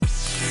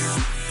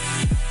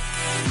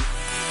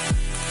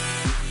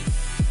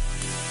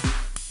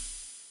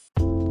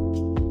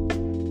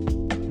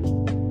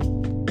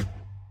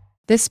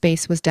This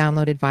space was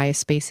downloaded via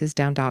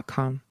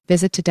spacesdown.com.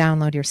 Visit to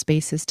download your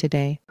spaces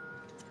today.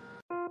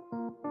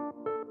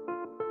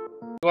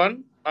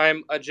 Everyone,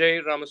 I'm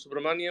Ajay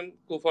Ramasubramaniam,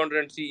 co-founder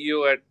and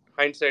CEO at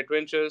Hindsight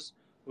Ventures.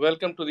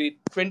 Welcome to the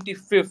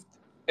 25th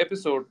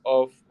episode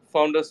of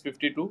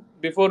Founders52.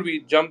 Before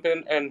we jump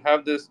in and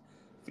have this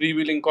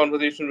freewheeling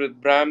conversation with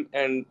Bram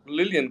and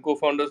Lillian,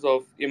 co-founders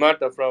of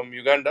Emata from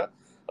Uganda,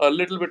 a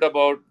little bit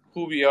about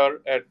who we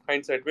are at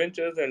Hindsight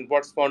Ventures and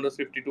what's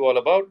Founders52 all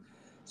about.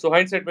 So,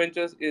 Hindsight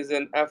Ventures is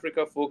an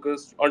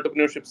Africa-focused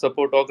entrepreneurship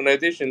support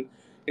organization.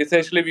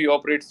 Essentially, we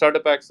operate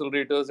startup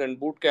accelerators and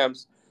boot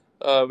camps,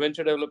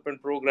 venture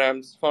development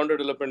programs, founder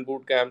development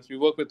boot camps. We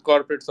work with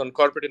corporates on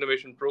corporate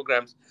innovation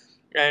programs.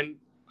 And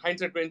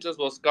Hindsight Ventures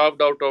was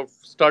carved out of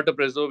Startup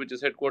Rezo, which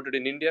is headquartered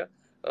in India.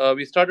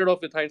 We started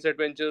off with Hindsight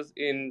Ventures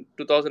in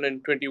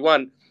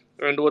 2021.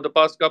 And over the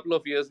past couple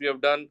of years, we have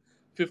done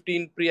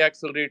 15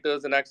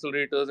 pre-accelerators and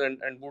accelerators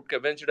and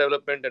bootcamp venture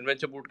development and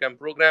venture bootcamp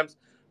programs.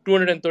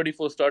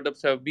 234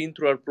 startups have been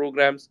through our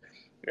programs.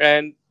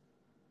 And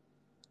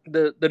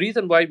the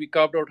reason why we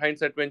carved out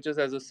Hindsight Ventures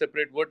as a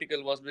separate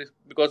vertical was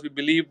because we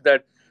believed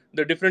that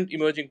the different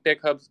emerging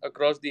tech hubs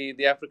across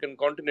the African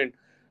continent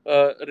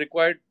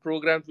required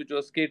programs which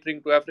was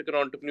catering to African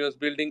entrepreneurs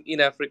building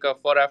in Africa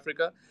for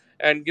Africa.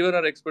 And given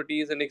our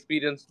expertise and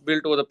experience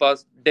built over the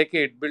past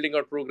decade building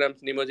our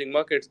programs in emerging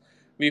markets,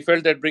 we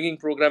felt that bringing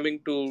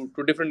programming to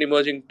different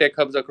emerging tech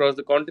hubs across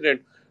the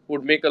continent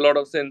would make a lot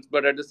of sense,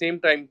 but at the same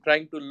time,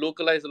 trying to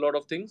localize a lot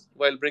of things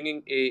while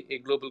bringing a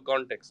global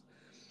context.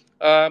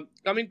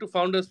 Coming to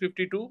Founders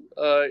 52,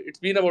 it's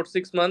been about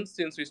 6 months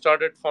since we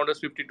started Founders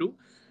 52.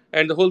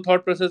 And the whole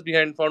thought process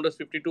behind Founders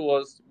 52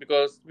 was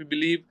because we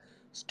believe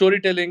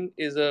storytelling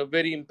is a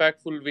very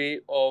impactful way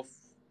of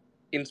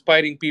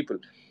inspiring people.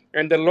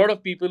 And there are a lot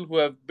of people who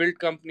have built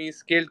companies,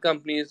 scaled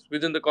companies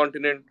within the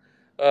continent,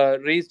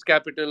 raised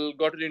capital,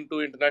 gotten into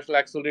international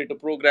accelerator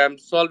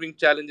programs, solving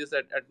challenges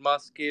at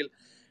mass scale.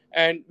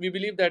 And we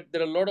believe that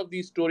there are a lot of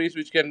these stories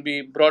which can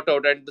be brought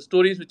out, and the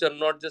stories which are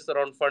not just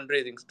around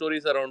fundraising,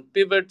 stories around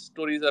pivots,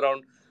 stories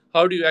around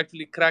how do you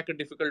actually crack a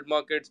difficult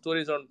market,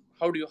 stories on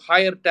how do you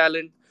hire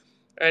talent,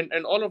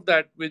 and all of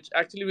that, which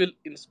actually will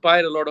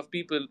inspire a lot of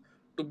people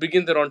to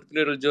begin their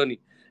entrepreneurial journey.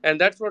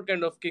 And that's what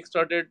kind of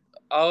kickstarted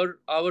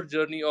our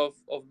journey of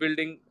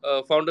building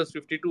Founders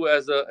 52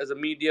 as a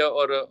media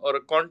or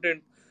a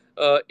content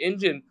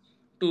engine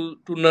to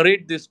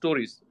narrate these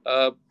stories.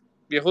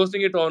 We are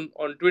hosting it on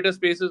Twitter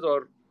Spaces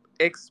or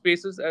X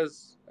Spaces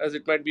as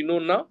it might be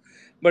known now.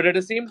 But at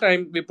the same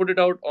time, we put it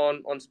out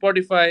on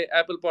Spotify,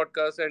 Apple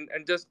Podcasts, and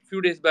just a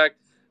few days back,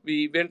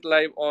 we went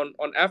live on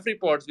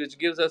AfriPods, which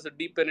gives us a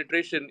deep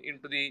penetration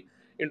into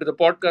the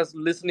podcast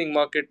listening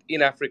market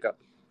in Africa.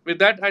 With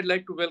that, I'd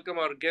like to welcome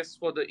our guests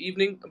for the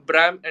evening,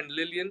 Bram and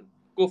Lillian,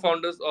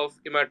 co-founders of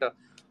Emata.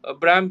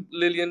 Bram,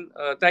 Lillian,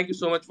 thank you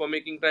so much for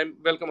making time.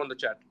 Welcome on the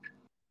chat.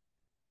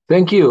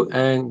 Thank you,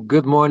 and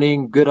good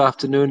morning, good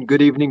afternoon,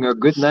 good evening, or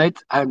good night.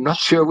 I'm not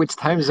sure which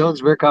time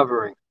zones we're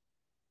covering.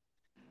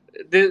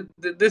 This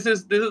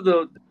is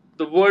the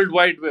world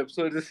wide web,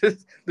 so this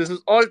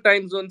is all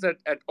time zones at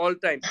all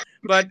time.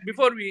 But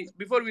before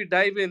we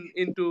dive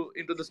into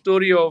the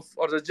story of,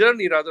 or the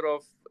journey rather,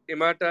 of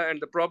Emata and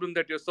the problem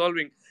that you're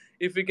solving,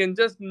 if we can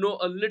just know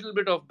a little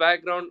bit of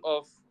background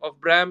of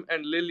Bram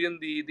and Lillian,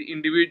 the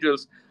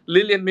individuals.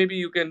 Lillian, maybe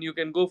you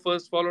can go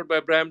first, followed by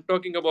Bram,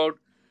 talking about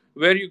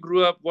where you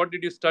grew up, what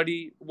did you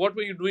study, what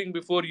were you doing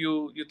before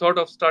you thought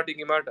of starting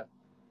Emata.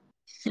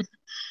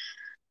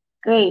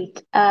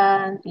 Great.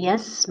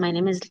 Yes, my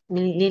name is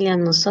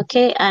Lillian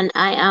Musoke, and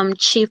I am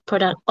Chief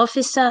Product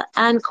Officer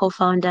and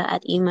co-founder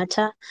at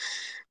Emata.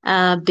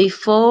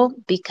 Before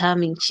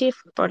becoming Chief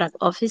Product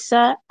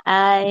Officer,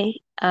 I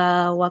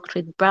worked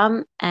with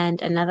Bram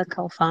and another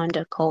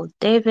co-founder called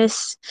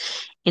Davis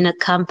in a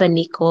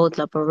company called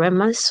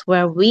Laboremus,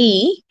 where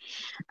we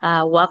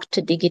worked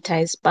to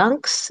digitize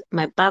banks.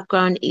 My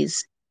background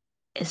is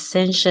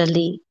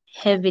essentially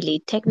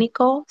heavily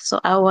technical.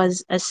 So I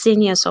was a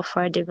senior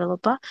software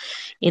developer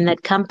in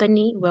that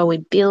company where we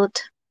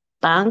built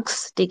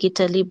banks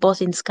digitally,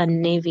 both in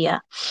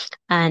Scandinavia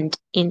and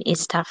in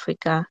East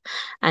Africa.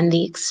 And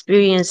the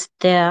experience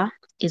there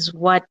is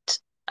what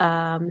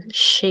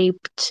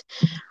shaped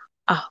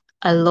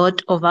a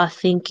lot of our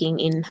thinking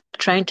in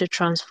trying to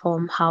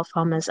transform how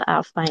farmers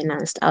are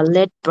financed. I'll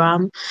let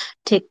Bram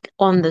take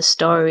on the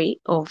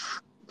story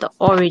of the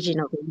origin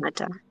of the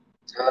matter.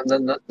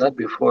 Not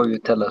before you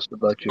tell us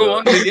about Go your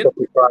on, Lillian.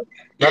 coffee farm.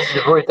 Not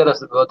before you tell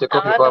us about the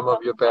coffee farm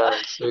of your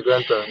parents, your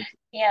grandparents.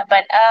 Yeah,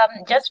 but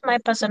just my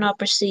personal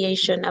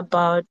appreciation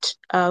about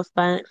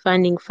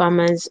funding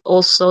farmers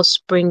also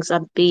springs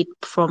a bit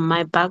from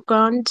my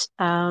background.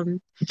 I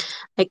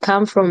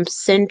come from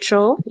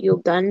central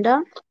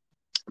Uganda,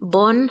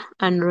 born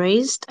and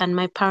raised, and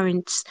my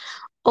parents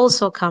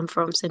also come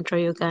from central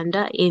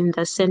Uganda in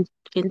the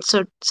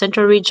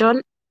central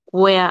region,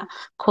 where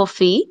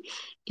coffee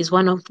is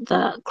one of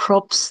the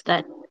crops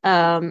that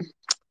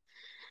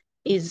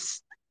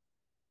is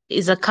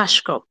a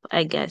cash crop,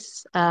 I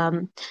guess.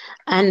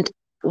 And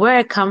where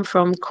I come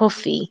from,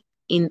 coffee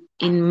in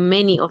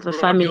many of the Bro,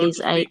 not you want families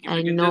to speak. If I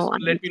you can know.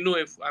 just let me know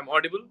if I'm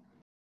audible.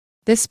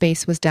 This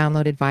space was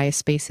downloaded via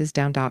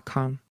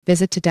spacesdown.com.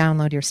 Visit to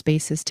download your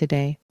spaces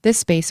today. This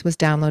space was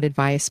downloaded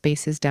via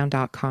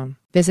spacesdown.com.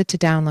 Visit to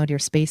download your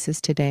spaces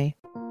today.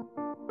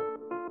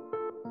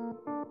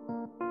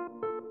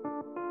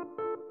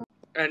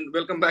 And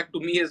welcome back to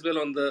me as well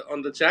on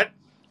the chat.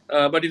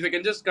 But if I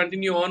can just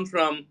continue on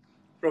from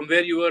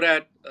where you were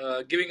at,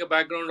 giving a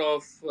background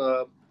of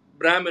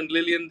Bram and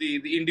Lillian,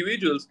 the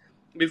individuals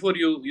before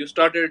you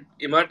started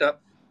Emata,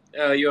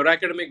 your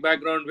academic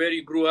background, where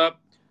you grew up,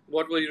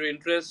 what were your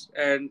interests,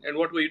 and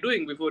what were you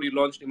doing before you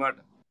launched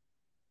Emata?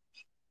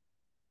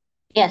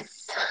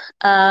 Yes.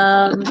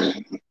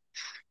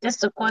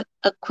 Just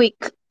a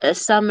quick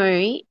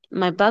summary.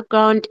 My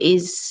background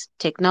is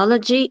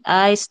technology.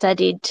 I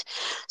studied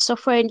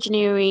software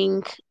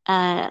engineering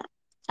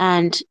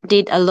and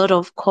did a lot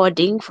of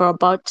coding for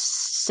about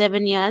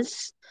 7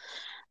 years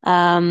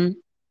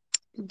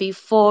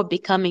before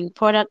becoming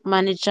product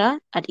manager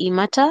at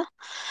Emata.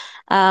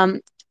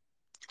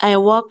 I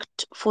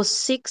worked for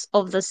 6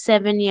 of the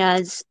 7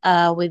 years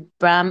with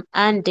Bram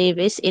and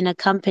Davis in a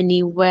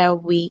company where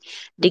we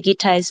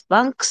digitized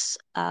banks,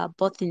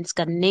 both in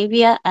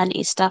Scandinavia and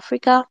East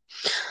Africa,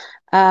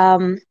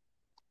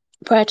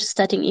 prior to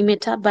starting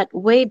Emata. But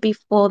way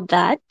before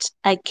that,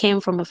 I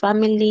came from a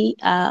family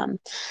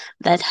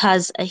that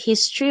has a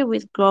history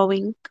with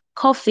growing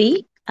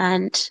coffee.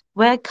 And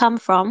where I come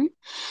from,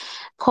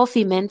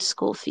 coffee meant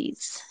school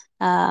fees.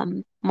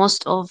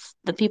 Most of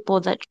the people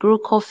that grew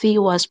coffee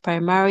was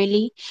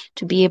primarily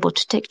to be able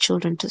to take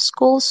children to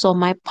school. So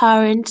my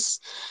parents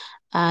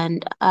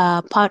and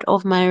part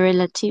of my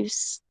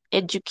relatives'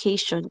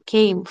 education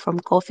came from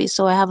coffee.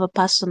 So I have a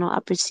personal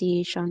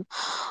appreciation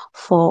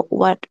for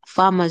what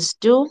farmers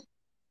do.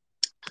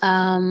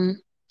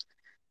 And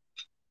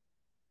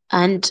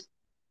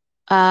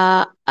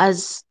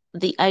as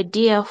the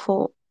idea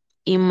for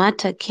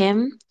Emata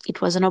came,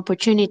 it was an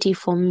opportunity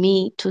for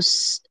me to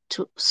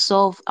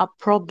solve a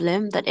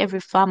problem that every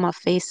farmer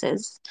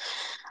faces,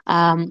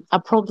 a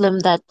problem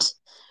that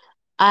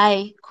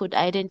I could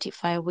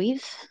identify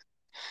with,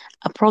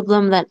 a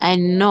problem that I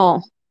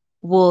know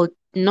will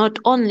not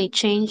only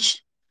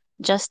change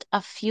just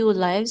a few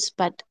lives,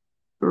 but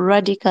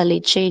radically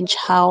change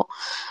how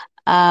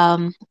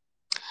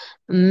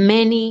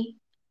many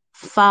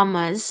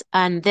farmers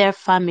and their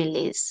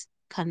families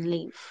can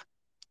live.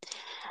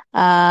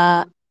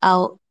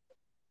 I'll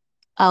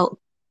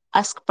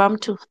ask Bram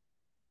to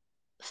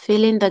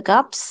fill in the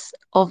gaps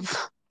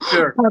of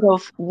Sure. part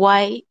of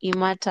why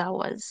Emata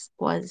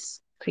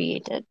was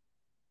created.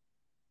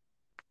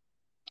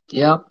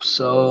 Yep,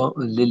 so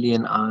Lily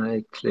and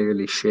I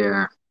clearly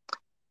share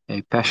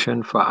a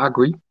passion for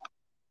agri,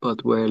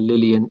 but where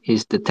Lillian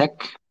is the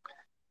tech,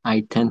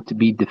 I tend to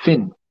be the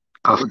fin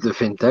of the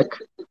fintech.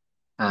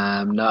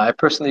 Now, I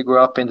personally grew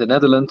up in the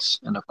Netherlands,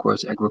 and of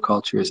course,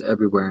 agriculture is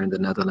everywhere in the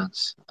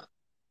Netherlands.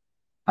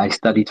 I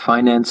studied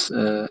finance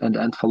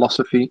and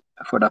philosophy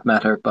for that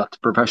matter, but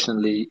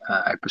professionally,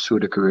 I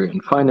pursued a career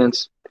in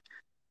finance.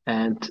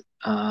 And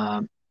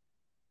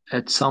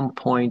at some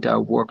point, I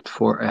worked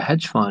for a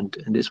hedge fund,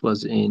 and this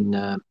was in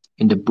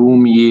the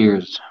boom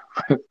years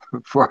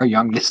for our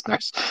young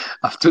listeners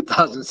of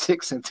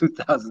 2006 and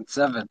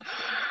 2007,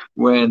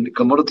 when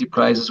commodity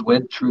prices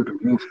went through the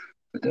roof.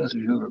 For those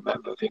of you who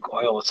remember, I think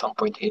oil at some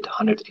point hit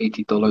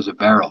 $180 a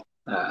barrel,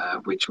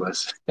 which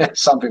was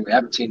something we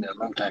haven't seen in a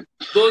long time.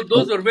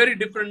 Those are very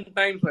different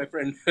times, my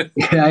friend.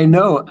 Yeah, I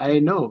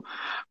know.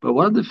 But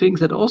one of the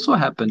things that also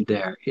happened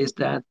there is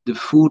that the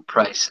food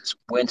prices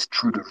went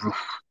through the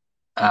roof,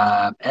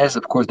 as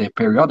of course they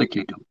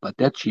periodically do. But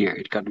that year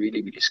it got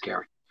really, really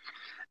scary.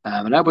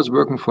 And I was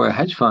working for a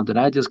hedge fund, and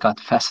I just got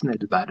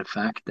fascinated by the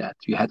fact that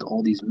you had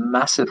all these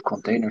massive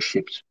container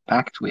ships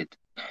packed with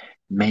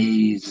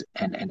maize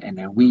and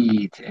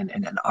wheat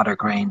and other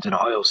grains and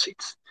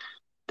oilseeds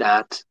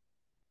that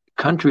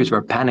countries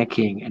were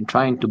panicking and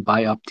trying to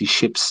buy up these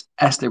ships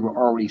as they were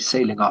already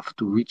sailing off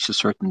to reach a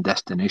certain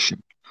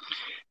destination.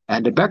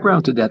 And the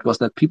background to that was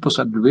that people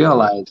started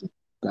realizing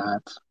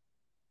that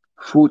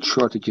food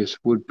shortages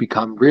would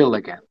become real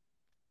again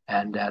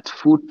and that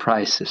food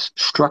prices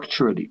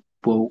structurally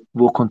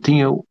will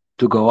continue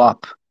to go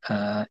up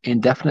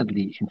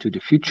indefinitely into the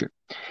future.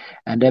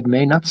 And that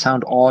may not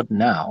sound odd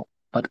now,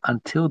 but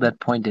until that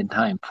point in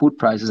time, food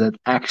prices had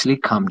actually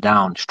come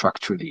down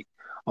structurally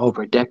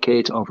over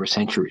decades, over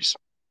centuries.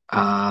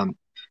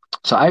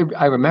 So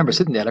I remember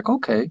sitting there like,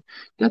 okay,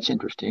 that's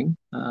interesting.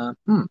 I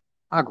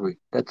agree.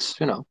 That's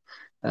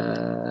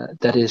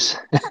that is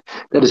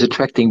that is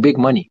attracting big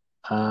money.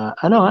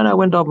 I know, and I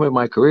went on with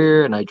my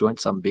career, and I joined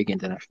some big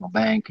international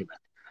bank, and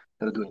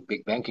started doing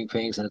big banking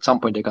things. And at some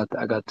point,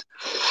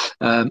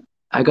 um,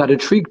 I got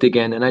intrigued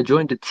again, and I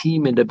joined a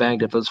team in the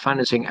bank that was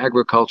financing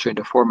agriculture in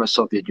the former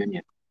Soviet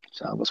Union.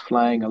 So I was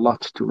flying a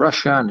lot to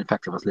Russia, and in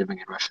fact, I was living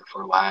in Russia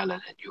for a while,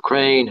 and in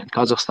Ukraine, and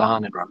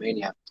Kazakhstan, and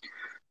Romania.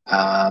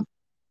 Um,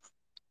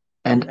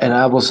 And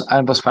I was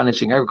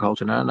financing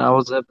agriculture, and I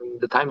was having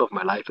the time of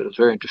my life. It was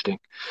very interesting.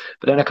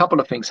 But then a couple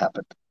of things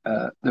happened.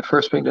 The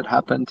first thing that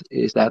happened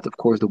is that, of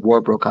course, the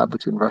war broke out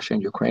between Russia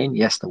and Ukraine.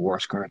 Yes, the war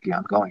is currently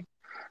ongoing,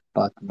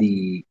 but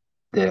the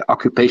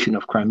occupation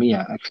of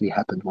Crimea actually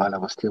happened while I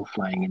was still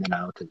flying in and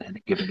out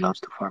and giving loans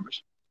to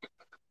farmers.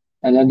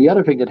 And then the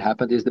other thing that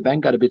happened is the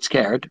bank got a bit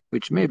scared,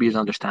 which maybe is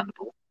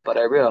understandable. But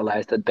I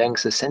realized that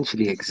banks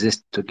essentially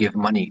exist to give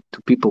money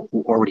to people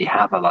who already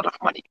have a lot of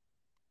money,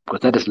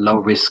 because that is low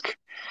risk.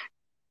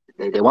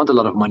 They want a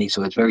lot of money,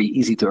 so it's very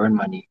easy to earn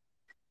money.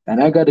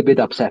 And I got a bit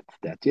upset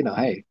that,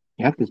 hey,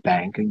 you have this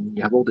bank and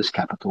you have all this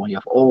capital and you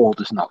have all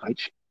this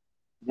knowledge.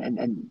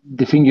 And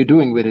the thing you're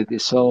doing with it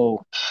is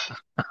so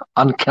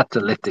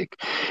uncatalytic.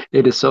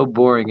 It is so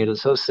boring. It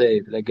is so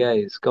safe. Like,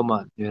 guys, come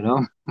on,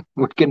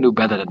 we can do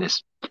better than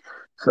this.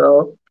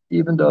 So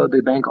even though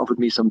the bank offered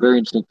me some very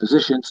interesting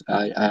positions,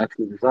 I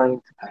actually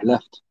resigned. I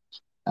left.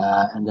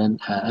 And then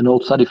an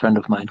old study friend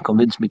of mine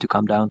convinced me to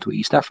come down to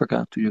East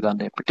Africa, to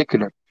Uganda in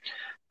particular.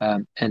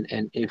 And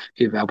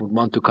if I would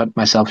want to cut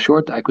myself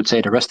short, I could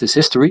say the rest is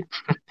history.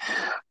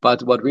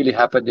 But what really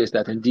happened is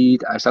that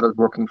indeed I started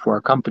working for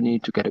a company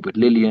together with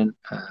Lillian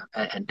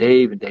and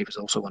Dave. And Dave is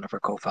also one of our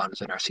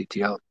co-founders and our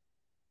CTO.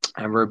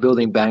 And we're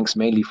building banks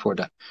mainly for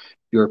the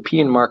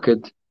European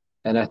market.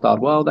 And I thought,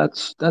 well,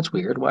 that's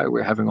weird. Why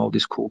we're having all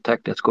this cool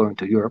tech that's going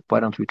to Europe? Why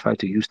don't we try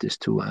to use this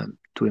to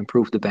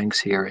improve the banks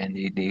here in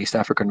the East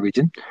African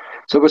region?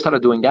 So we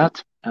started doing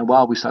that. And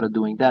while we started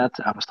doing that,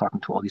 I was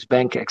talking to all these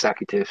bank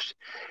executives,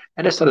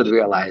 and I started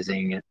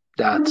realizing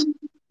that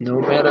no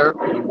matter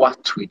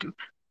what we do,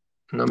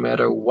 no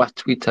matter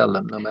what we tell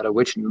them, no matter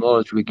which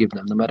knowledge we give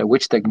them, no matter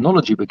which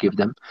technology we give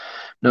them,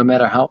 no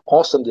matter how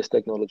awesome this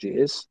technology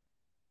is,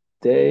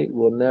 they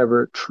will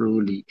never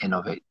truly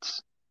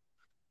innovate.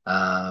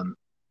 Um,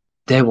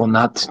 they will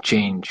not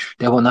change.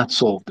 They will not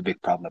solve the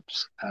big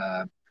problems.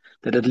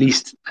 That at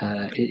least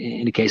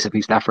in the case of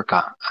East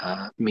Africa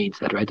means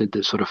that, right?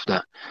 The sort of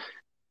the,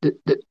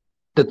 the,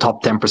 the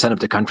top 10% of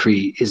the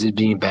country is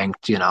being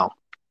banked,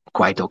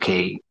 quite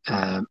okay.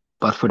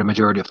 But for the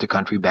majority of the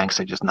country, banks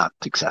are just not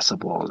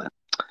accessible and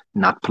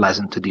not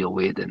pleasant to deal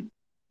with and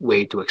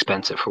way too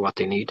expensive for what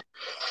they need.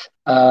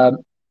 Um,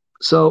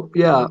 so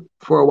yeah,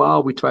 for a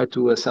while we tried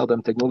to sell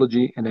them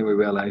technology, and then we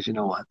realized, you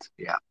know what?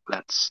 Yeah,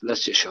 let's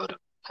just show them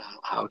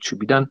how it should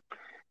be done.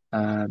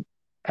 Uh,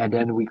 and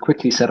then we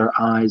quickly set our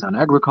eyes on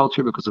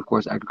agriculture because, of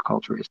course,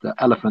 agriculture is the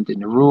elephant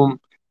in the room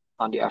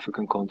on the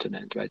African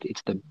continent, right?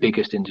 It's the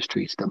biggest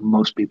industry, it's the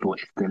most people,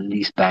 it's the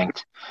least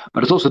banked,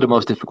 but it's also the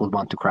most difficult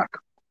one to crack.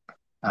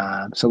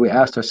 So we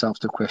asked ourselves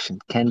the question: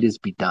 can this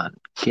be done?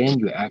 Can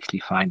you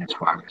actually finance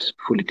farmers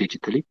fully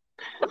digitally?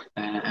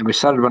 And we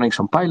started running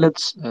some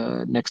pilots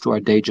next to our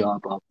day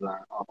job of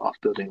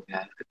building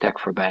tech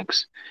for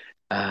banks.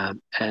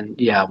 And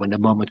yeah, when the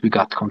moment we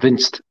got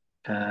convinced,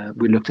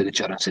 we looked at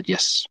each other and said,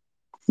 "Yes,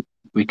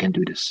 we can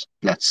do this.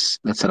 Let's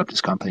set up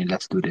this company.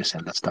 Let's do this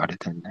and let's start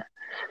it."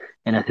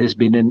 And it has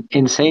been an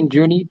insane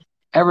journey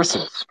ever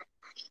since.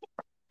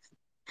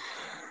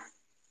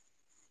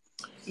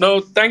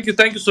 No, thank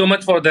you so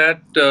much for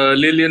that,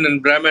 Lillian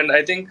and Bram. And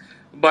I think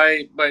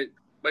by by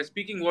by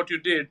speaking what you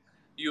did,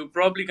 you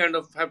probably kind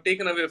of have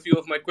taken away a few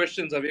of my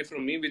questions away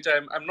from me, which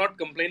I'm not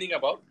complaining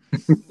about.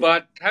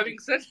 But having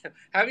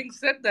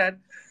said that,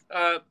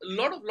 a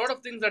lot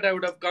of things that I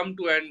would have come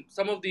to, and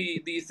some of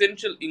the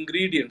essential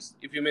ingredients,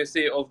 if you may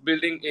say, of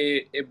building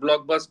a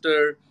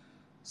blockbuster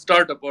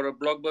startup or a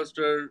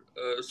blockbuster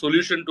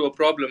solution to a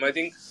problem. I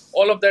think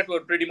all of that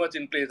were pretty much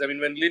in place. I mean,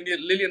 when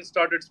Lillian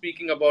started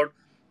speaking about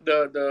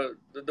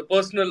the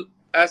personal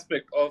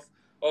aspect of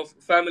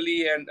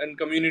family and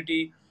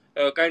community,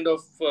 kind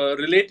of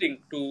relating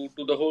to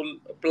the whole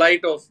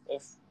plight of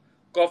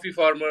coffee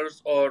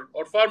farmers or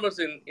farmers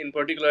in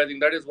particular, I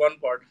think that is one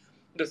part.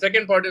 The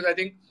second part is, I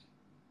think,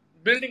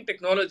 building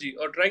technology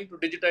or trying to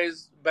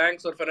digitize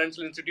banks or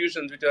financial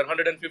institutions which are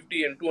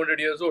 150 and 200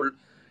 years old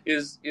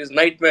is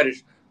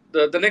nightmarish.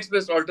 The next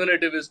best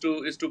alternative is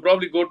to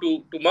probably go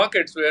to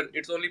markets where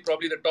it's only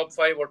probably the top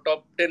 5 or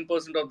top 10%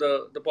 of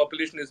the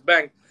population is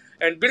banked,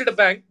 and build a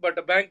bank, but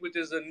a bank which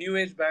is a new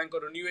age bank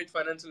or a new age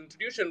financial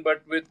institution,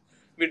 but with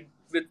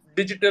with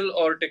digital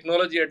or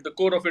technology at the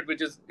core of it,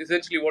 which is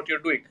essentially what you're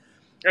doing.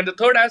 And the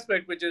third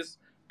aspect, which is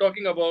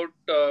talking about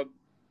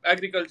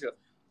agriculture,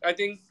 I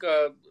think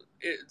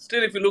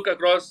still, if you look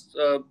across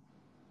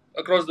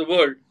the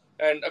world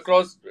and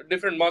across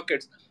different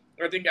markets,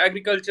 I think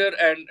agriculture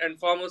and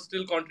farmers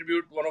still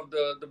contribute one of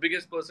the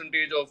biggest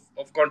percentage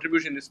of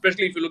contribution,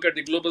 especially if you look at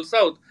the global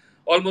south.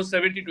 Almost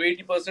 70 to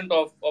 80%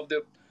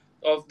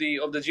 of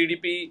the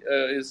GDP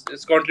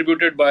is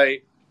contributed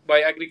by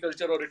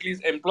agriculture, or at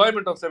least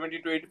employment of 70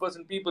 to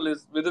 80% people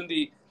is within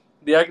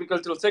the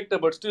agricultural sector,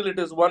 but still it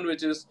is one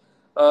which is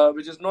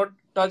not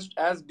touched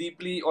as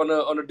deeply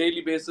on a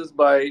daily basis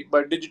by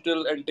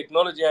digital and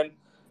technology.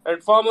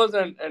 And farmers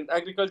and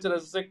agriculture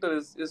as a sector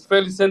is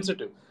fairly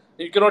sensitive.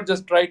 You cannot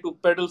just try to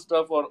peddle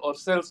stuff or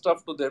sell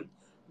stuff to them,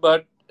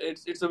 but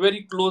it's a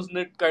very close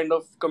knit kind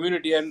of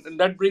community. And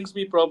that brings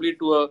me probably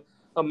to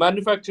a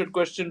manufactured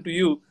question to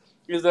you.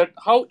 is that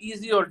how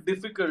easy or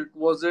difficult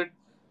was it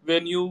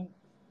when you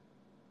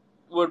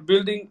were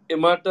building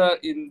Emata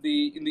in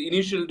the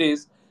initial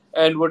days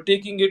and were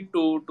taking it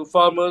to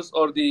farmers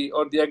or the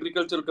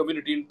agricultural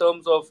community in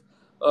terms of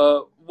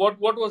what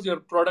was your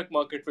product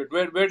market fit?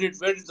 Where did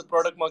the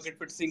product market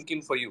fit sink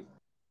in for you?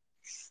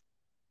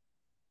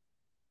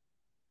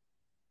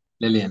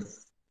 Lillian,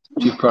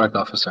 Chief Product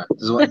Officer.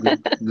 This is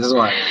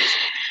why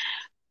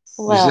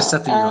we're just Well,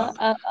 setting you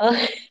up.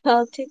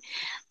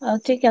 I'll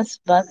take us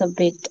back a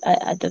bit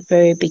at the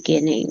very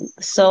beginning.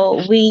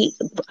 So we,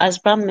 as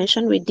Bram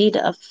mentioned, we did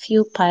a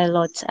few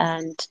pilots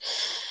and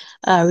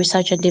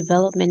research and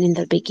development in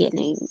the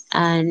beginning,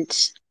 and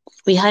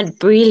we had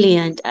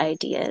brilliant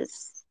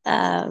ideas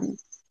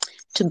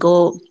to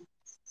go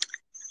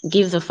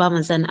give the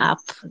farmers an app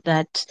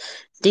that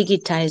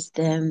digitized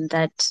them,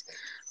 that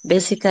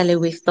basically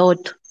we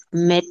thought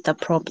met the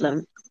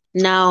problem.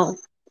 Now,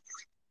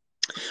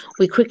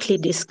 we quickly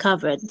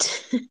discovered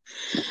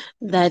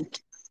that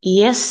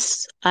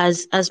yes,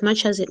 as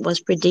much as it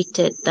was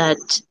predicted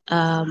that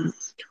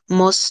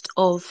most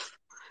of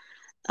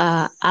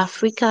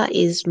Africa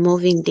is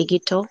moving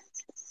digital,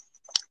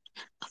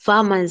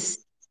 farmers,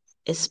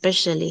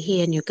 especially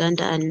here in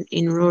Uganda and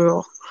in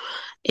rural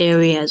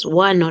areas,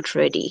 were not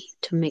ready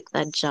to make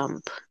that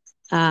jump.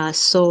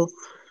 So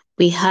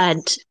we had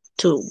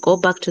to go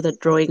back to the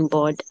drawing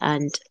board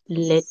and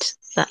let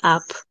the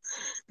app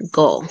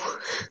go.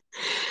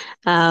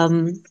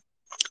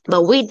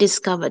 But we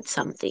discovered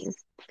something.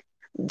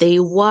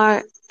 There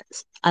were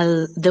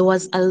there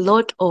was a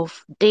lot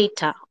of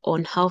data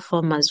on how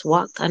farmers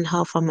work and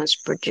how farmers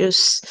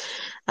produce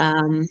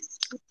um,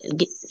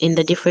 in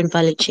the different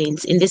value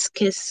chains. In this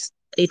case,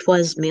 it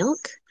was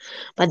milk,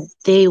 but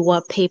they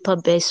were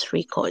paper-based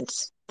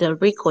records. The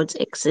records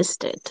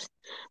existed,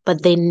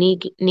 but they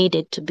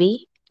needed to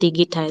be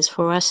digitized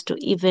for us to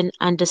even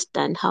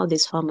understand how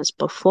these farmers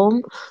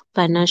perform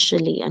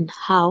financially and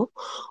how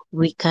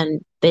we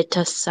can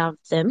better serve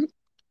them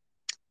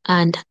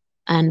and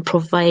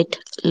provide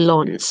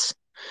loans.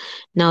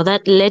 Now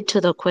that led to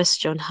the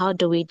question, how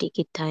do we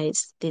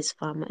digitize these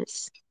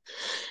farmers?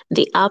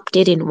 The app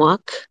didn't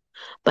work,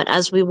 but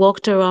as we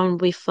walked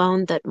around, we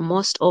found that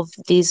most of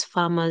these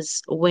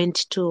farmers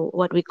went to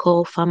what we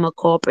call farmer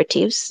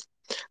cooperatives.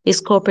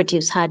 These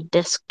cooperatives had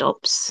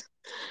desktops,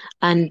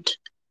 and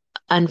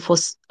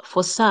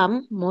for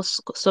some,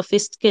 most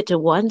sophisticated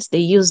ones, they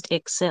used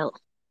Excel.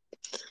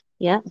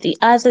 Yeah, the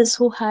others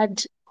who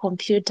had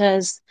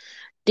computers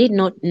did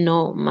not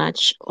know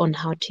much on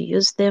how to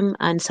use them,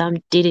 and some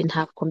didn't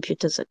have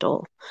computers at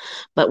all.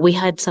 But we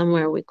had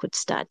somewhere we could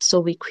start. So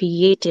we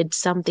created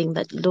something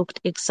that looked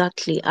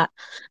exactly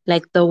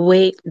like the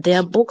way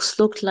their books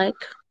looked like,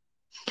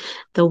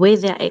 the way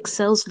their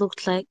Excels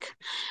looked like.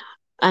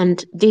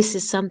 And this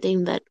is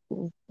something that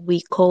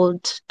we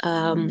called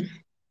a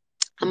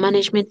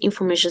management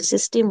information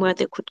system where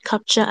they could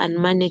capture and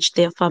manage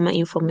their farmer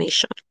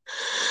information.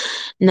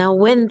 Now,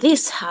 when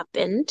this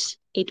happened,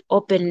 it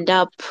opened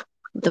up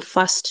the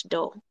first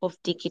door of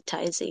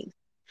digitizing.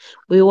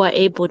 We were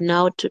able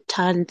now to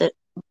turn the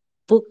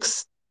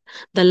books,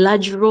 the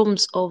large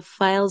rooms of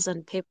files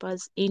and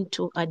papers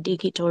into a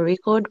digital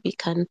record we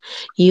can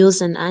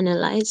use and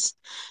analyze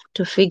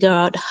to figure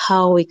out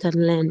how we can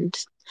lend.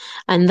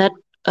 And that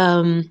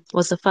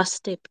was the first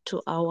step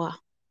to our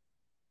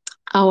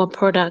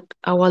product,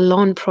 our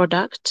loan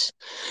product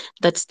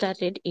that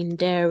started in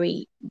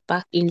dairy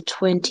back in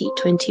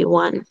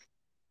 2021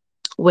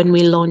 when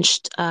we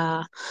launched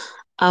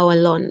our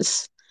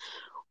loans.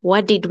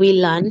 What did we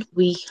learn?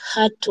 We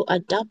had to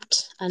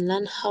adapt and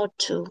learn how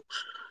to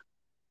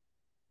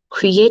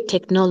create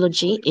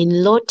technology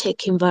in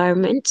low-tech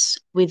environments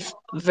with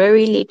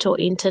very little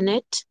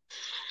internet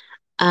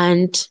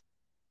and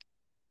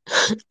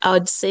I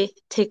would say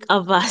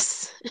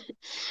tech-averse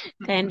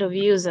kind of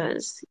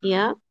users.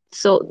 Yeah.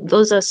 So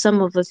those are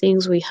some of the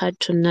things we had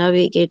to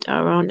navigate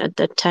around at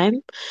that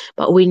time,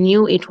 but we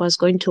knew it was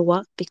going to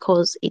work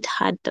because it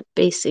had the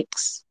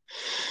basics.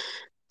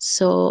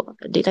 So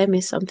did I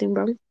miss something,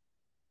 Bram?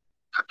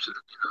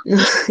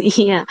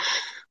 Absolutely. Yeah.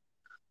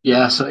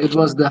 Yeah, so it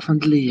was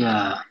definitely,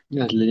 as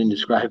Lillian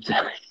described,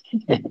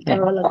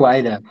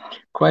 quite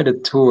a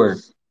tour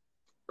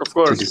Of to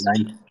course.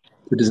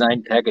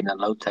 design tech in a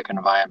low tech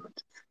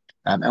environment.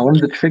 And one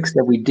of the tricks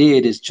that we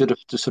did is to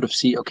sort of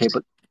see, okay,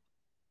 but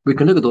we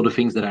can look at all the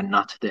things that are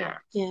not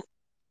there, Yeah.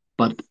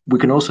 but we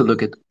can also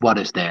look at what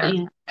is there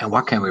Yeah. and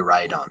what can we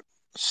ride on.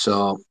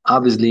 So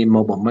obviously,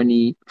 mobile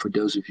money for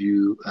those of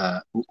you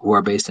who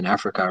are based in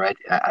Africa, right?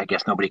 I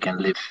guess nobody can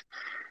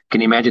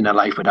imagine a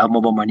life without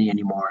mobile money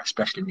anymore,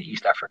 especially in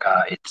East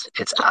Africa.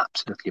 It's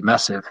absolutely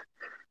massive.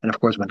 And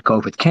of course, when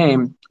COVID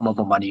came,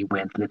 mobile money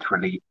went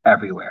literally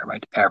everywhere,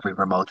 right? Every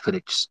remote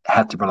village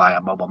had to rely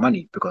on mobile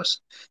money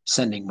because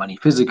sending money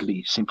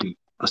physically simply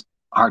was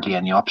hardly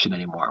any option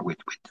anymore with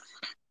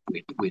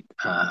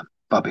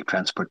public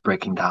transport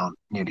breaking down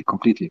nearly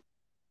completely.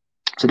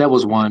 So that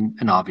was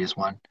an obvious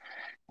one.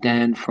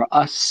 Then for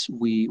us,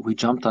 we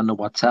jumped on the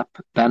WhatsApp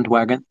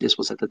bandwagon. This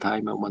was at the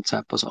time when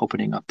WhatsApp was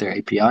opening up their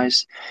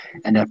APIs,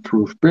 and that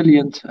proved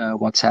brilliant.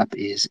 WhatsApp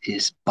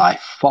is by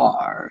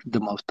far the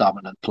most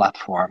dominant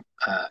platform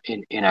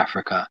in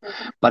Africa,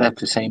 but at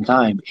the same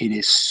time, it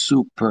is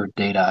super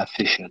data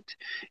efficient.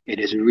 It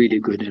is really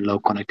good in low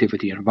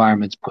connectivity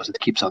environments because it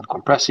keeps on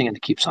compressing and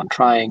it keeps on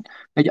trying.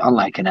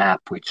 Unlike an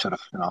app, which sort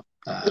of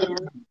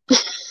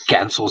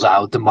cancels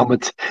out the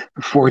moment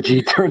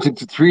 4G turns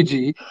into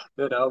 3G,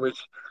 which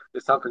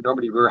is something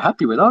normally we're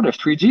happy with. Oh, there's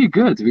 3G,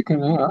 good. We can,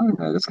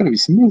 that's going to be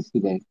smooth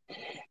today.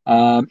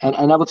 And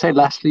I would say,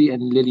 lastly,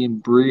 and Lillian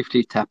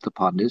briefly tapped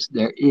upon this,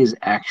 there is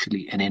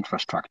actually an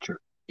infrastructure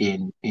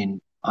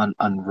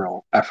on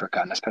rural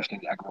Africa, and especially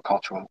in the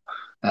agricultural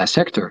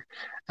sector.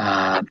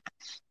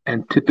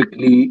 And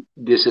typically,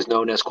 this is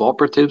known as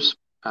cooperatives,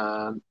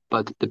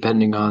 but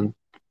depending on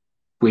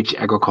which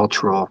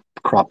agricultural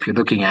crop you're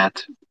looking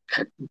at,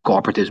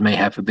 cooperatives may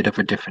have a bit of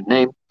a different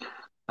name.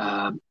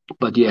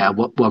 But yeah,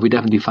 what we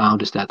definitely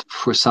found is that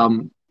for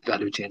some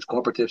value chains,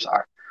 cooperatives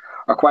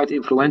are quite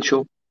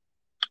influential.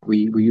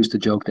 We used to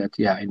joke that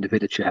in the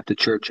village you have the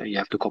church and you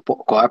have the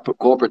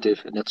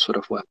cooperative, and that's sort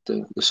of what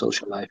the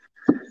social life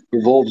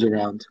revolves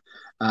around.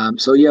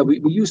 So yeah,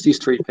 we use these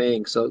three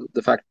things. So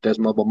the fact that there's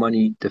mobile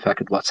money, the fact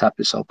that WhatsApp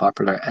is so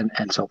popular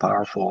and so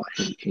powerful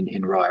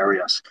in rural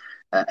areas,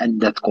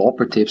 and that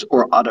cooperatives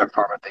or other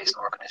farmer-based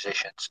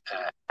organizations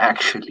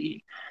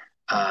actually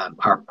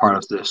are part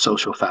of the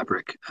social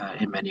fabric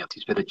in many of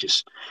these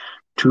villages.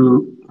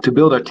 To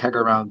build our tech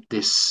around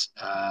this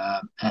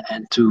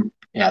and to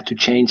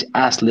change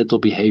as little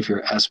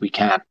behavior as we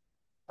can,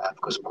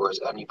 because of course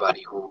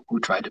anybody who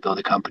tried to build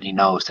a company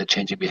knows that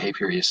changing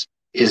behavior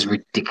is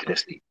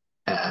ridiculously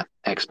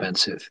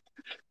expensive.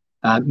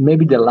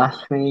 Maybe the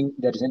last thing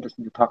that is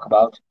interesting to talk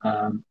about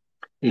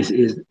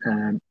is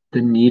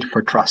the need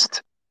for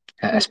trust,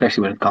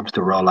 especially when it comes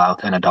to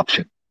rollout and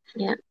adoption.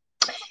 Yeah.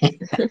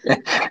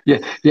 Yeah,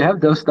 you have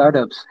those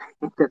startups.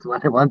 That's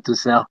what I want to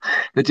sell.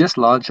 They just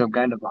launch some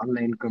kind of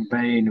online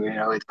campaign,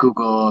 with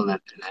Google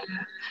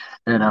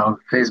and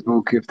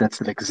Facebook, if that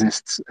still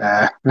exists,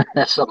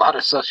 some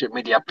other social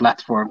media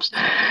platforms,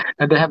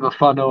 and they have a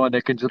funnel and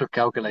they can sort of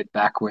calculate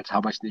backwards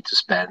how much they need to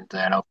spend,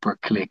 per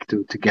click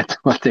to get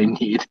what they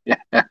need.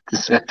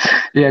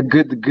 Yeah,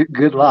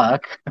 good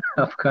luck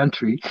of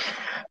country.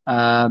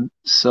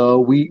 So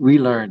we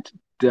learned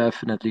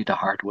definitely the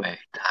hard way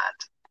that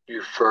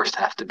you first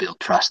have to build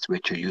trust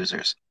with your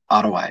users.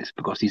 Otherwise,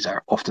 because these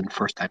are often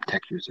first-time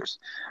tech users,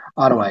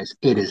 otherwise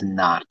it is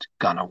not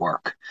gonna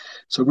work.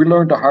 So we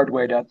learned the hard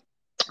way that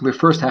we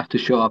first have to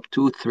show up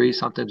 2, 3,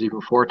 sometimes even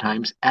 4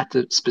 times at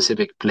the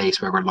specific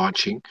place where we're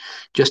launching,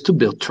 just to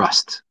build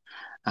trust.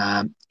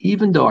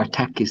 Even though our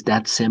tech is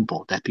that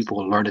simple that people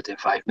will learn it in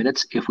 5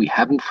 minutes, if we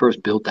haven't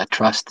first built that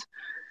trust,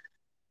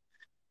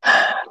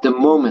 the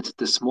moment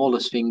the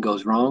smallest thing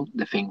goes wrong,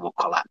 the thing will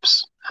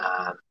collapse.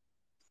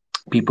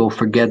 People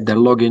forget their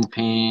login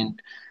pin.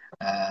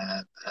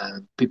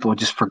 People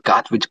just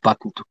forgot which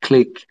button to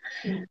click.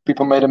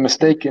 People made a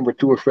mistake and were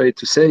too afraid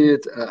to say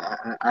it.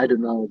 I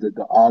don't know,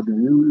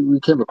 we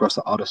came across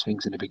the oddest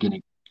things in the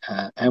beginning.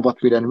 And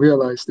what we then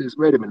realized is,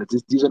 wait a minute,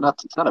 these are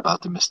not, it's not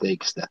about the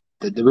mistakes, that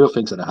the real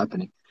things that are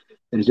happening.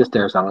 It is just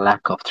there's a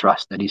lack of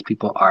trust, that these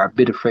people are a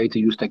bit afraid to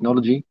use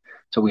technology.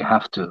 So we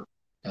have to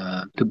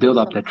build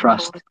up that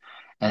trust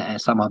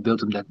and somehow build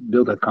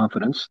that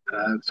confidence.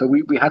 So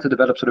we had to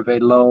develop sort of a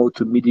low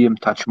to medium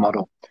touch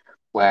model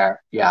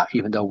where,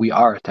 even though we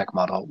are a tech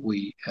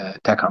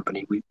tech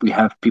company, we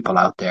have people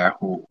out there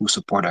who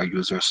support our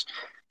users,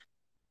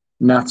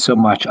 not so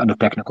much on the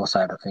technical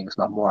side of things,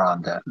 but more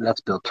on the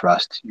let's build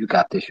trust. You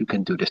got this. You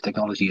can do this.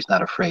 Technology is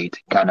not afraid,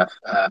 kind of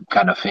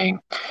thing.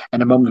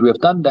 And the moment we have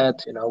done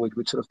that,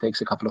 which sort of takes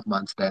a couple of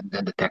months, then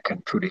the tech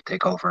can truly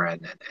take over,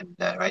 and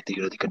the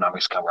unit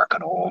economics can work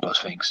on all those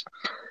things.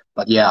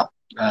 But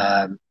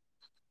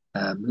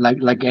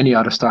like any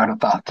other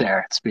startup out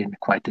there, it's been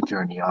quite the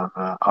journey of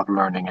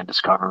learning and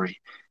discovery.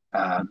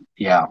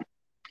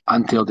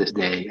 Until this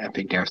day, I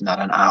think there's not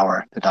an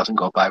hour that doesn't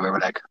go by where we're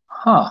like,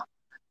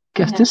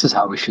 guess this is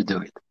how we should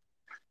do it.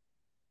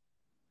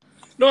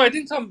 No, I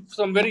think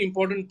some very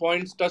important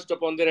points touched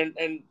upon there,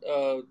 and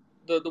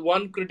the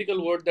one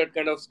critical word that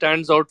kind of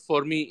stands out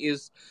for me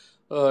is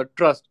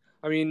trust.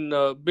 I mean,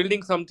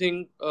 building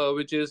something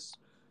which is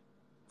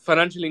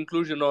financial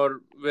inclusion,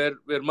 or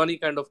where money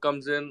kind of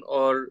comes in,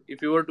 or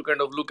if you were to kind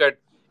of look at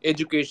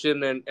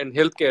education and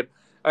healthcare,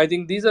 I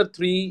think these are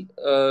three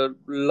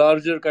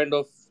larger kind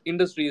of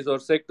industries or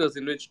sectors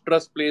in which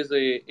trust plays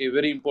a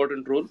very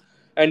important role.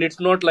 And it's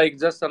not like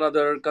just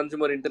another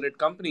consumer internet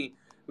company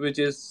which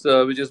is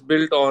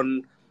built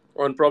on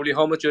probably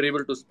how much you're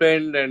able to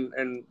spend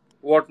and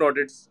whatnot.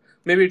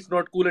 Maybe it's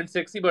not cool and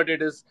sexy, but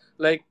it is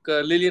like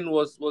Lillian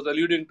was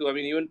alluding to. I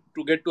mean, even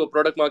to get to a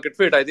product market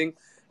fit, I think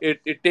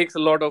it takes a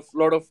lot of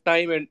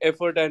time and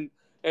effort and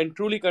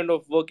truly kind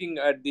of working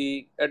at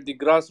the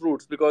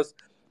grassroots, because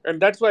and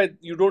that's why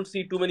you don't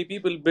see too many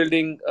people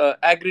building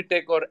agri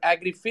tech or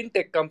agri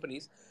fintech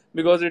companies,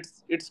 because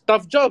it's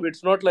tough job.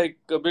 It's not like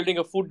building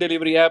a food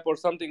delivery app or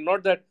something.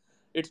 Not that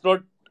it's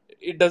not,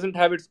 it doesn't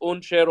have its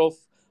own share of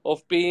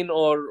pain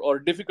or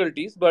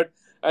difficulties, but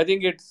I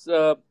think it's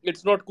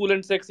not cool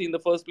and sexy in the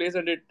first place,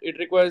 and it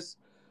requires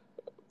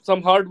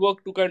some hard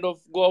work to kind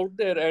of go out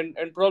there, and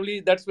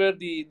probably that's where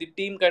the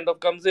team kind of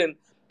comes in,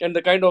 and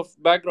the kind of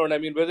background. I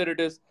mean, whether it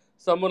is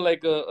someone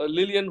like a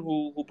Lillian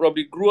who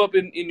probably grew up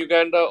in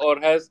Uganda or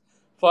has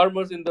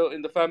farmers in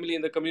the family,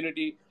 in the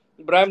community.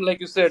 Bram, like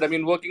you said, I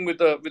mean, working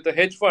with a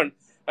hedge fund.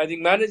 I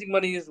think managing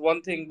money is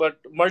one thing, but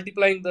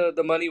multiplying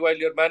the money while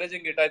you're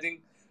managing it, I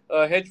think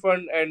hedge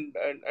fund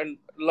and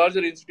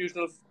larger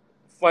institutional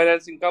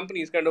financing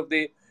companies kind of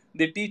they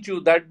teach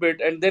you that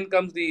bit, and then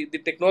comes the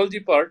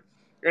technology part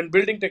and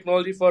building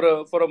technology for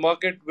a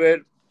market where,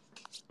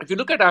 if you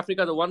look at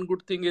Africa, the one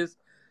good thing is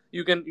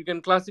you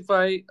can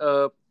classify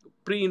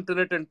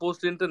pre-internet and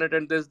post-internet,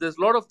 and there's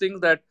a lot of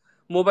things that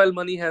mobile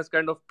money has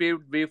kind of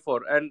paved way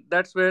for, and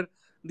that's where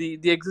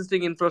the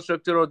existing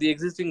infrastructure or the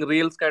existing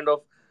rails kind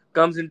of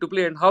comes into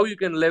play, and how you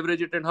can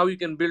leverage it and how you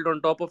can build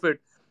on top of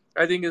it.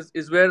 I think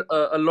is where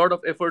a lot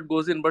of effort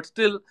goes in, but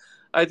still,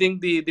 I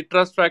think the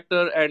trust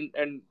factor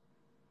and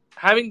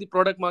having the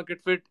product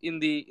market fit in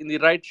the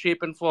right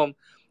shape and form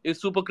is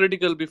super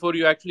critical before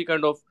you actually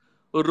kind of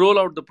roll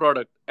out the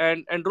product,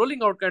 and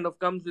rolling out kind of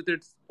comes with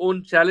its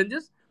own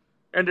challenges,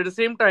 and at the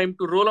same time,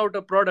 to roll out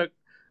a product,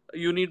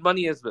 you need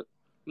money as well.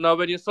 Now,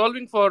 when you're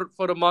solving for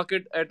a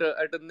market at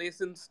a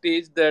nascent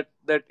stage that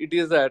it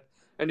is at,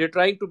 and you're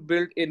trying to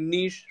build a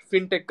niche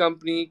fintech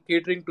company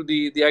catering to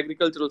the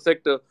agricultural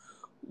sector,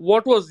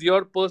 what was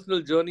your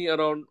personal journey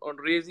around on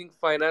raising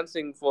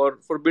financing for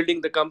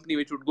building the company,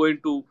 which would go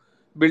into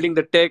building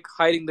the tech,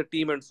 hiring the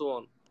team, and so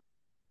on?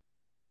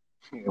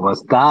 It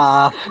was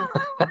tough.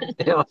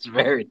 It was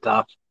very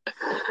tough.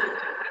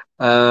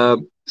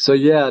 So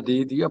yeah,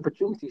 the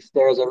opportunity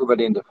stares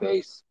everybody in the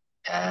face,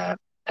 uh,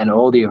 and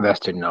all the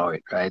investors know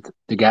it, right?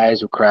 The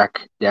guys who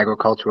crack the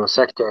agricultural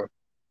sector,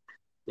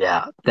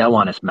 yeah, that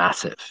one is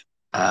massive,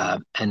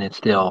 and it's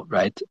still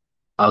right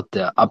up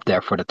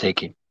there for the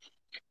taking.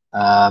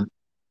 Um,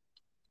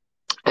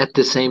 at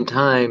the same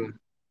time,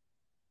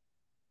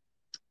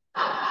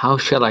 how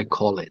shall I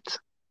call it?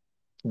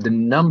 The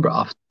number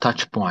of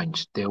touch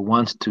points they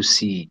want to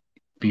see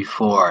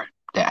before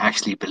they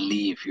actually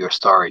believe your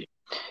story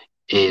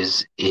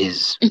is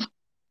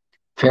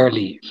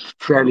fairly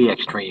fairly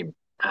extreme.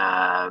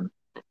 Um,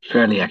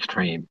 Fairly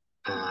extreme.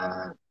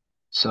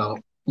 So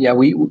yeah,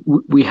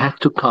 we have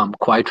to come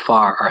quite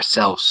far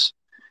ourselves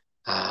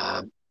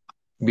uh,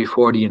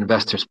 before the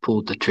investors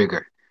pulled the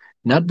trigger.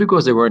 Not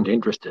because they weren't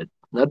interested,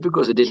 not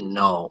because they didn't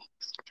know,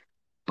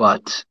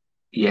 but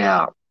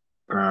yeah,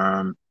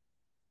 um,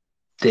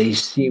 they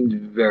seemed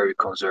very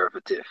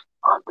conservative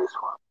on this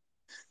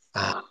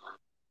one.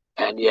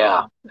 And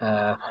yeah,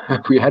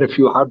 we had a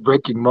few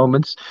heartbreaking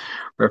moments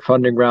where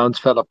funding rounds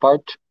fell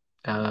apart.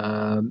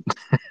 Um,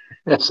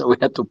 so we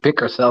had to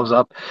pick ourselves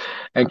up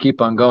and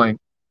keep on going.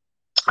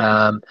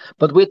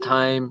 But with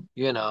time,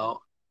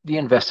 the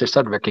investors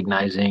start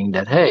recognizing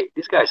that, hey,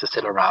 these guys are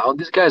still around.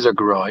 These guys are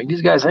growing.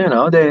 These guys,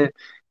 they're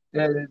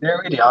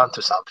really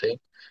onto something.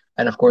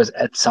 And of course,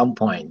 at some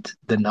point,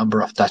 the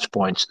number of touch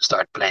points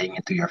start playing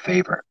into your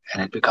favor,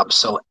 and it becomes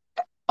so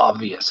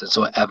obvious and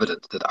so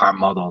evident that our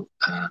model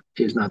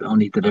is not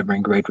only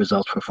delivering great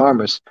results for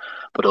farmers,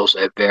 but also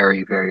a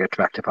very, very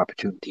attractive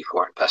opportunity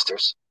for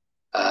investors.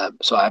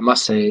 So I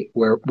must say,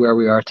 where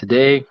we are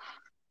today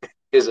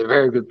is a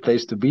very good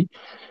place to be.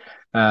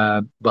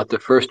 But the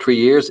first 3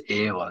 years,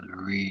 it was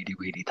really,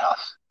 really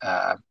tough.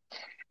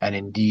 And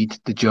indeed,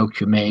 the joke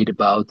you made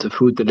about the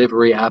food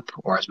delivery app,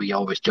 or as we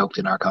always joked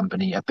in our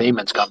company, a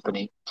payments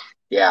company,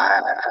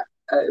 yeah,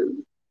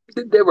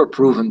 there were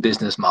proven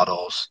business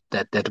models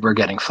that were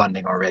getting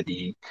funding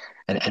already,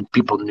 and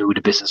people knew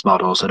the business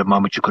model. So the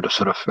moment you could have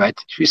sort of, right,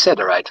 if you said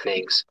the right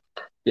things,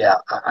 yeah,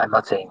 I'm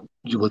not saying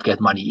you would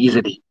get money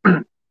easily,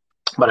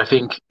 but I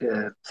think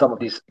some of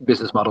these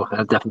business models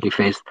have definitely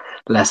faced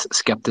less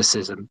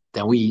skepticism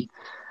than we.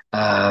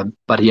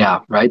 But yeah,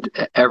 right.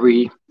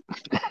 Every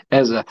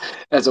as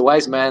a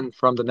wise man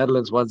from the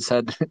Netherlands once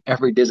said,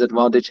 every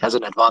disadvantage has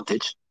an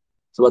advantage.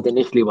 So what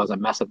initially was a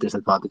massive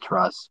disadvantage for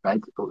us, right?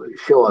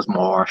 Show us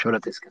more, show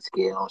that this can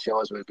scale, show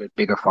us with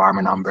bigger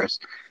farmer numbers.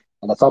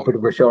 And at some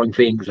point we're showing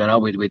things,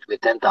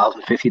 with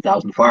 10,000,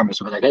 50,000 farmers.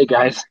 So we're like, hey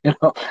guys,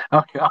 how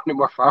many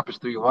more farmers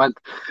do you want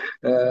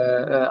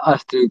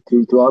us to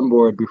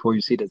onboard before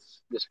you see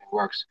this thing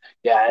works?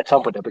 Yeah, at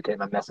some point that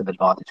became a massive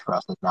advantage for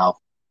us that now,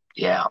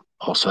 yeah,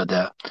 also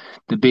the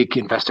big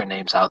investor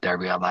names out there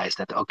realize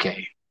that,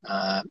 okay,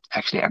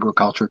 actually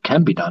agriculture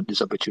can be done.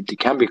 This opportunity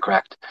can be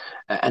cracked,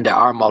 and there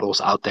are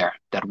models out there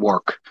that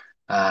work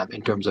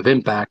in terms of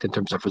impact, in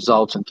terms of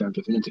results, in terms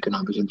of unit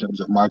economics, in terms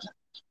of margin.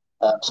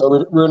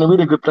 So we're in a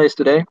really good place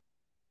today,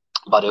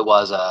 but it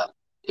was a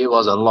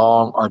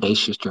long,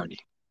 audacious journey.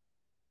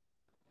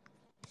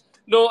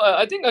 No,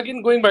 I think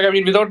again going back, I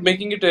mean, without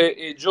making it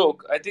a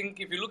joke, I think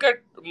if you look at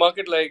a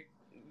market like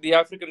the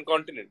African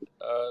continent,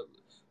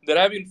 there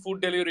have been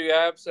food delivery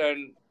apps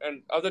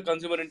and other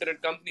consumer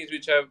internet companies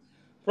which have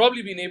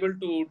probably been able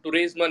to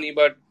raise money,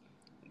 but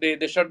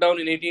they shut down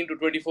in 18 to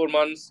 24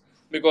 months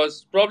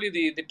because probably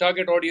the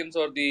target audience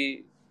or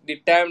the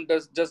TAM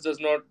does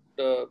not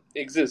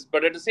exist.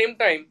 But at the same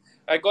time,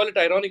 I call it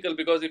ironical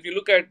because if you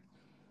look at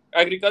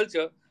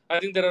agriculture, I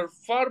think there are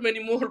far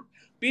many more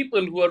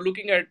people who are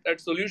looking at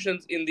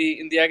solutions in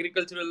the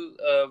agricultural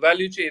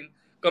value chain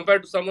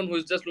compared to someone who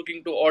is just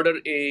looking to order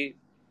a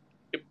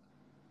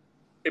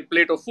a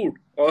plate of food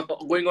or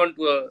going on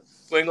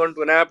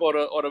to an app or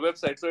a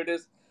website. So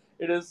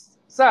it is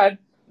sad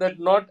that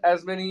not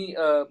as many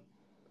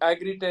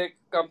agri tech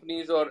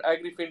companies or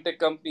agri fintech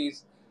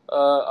companies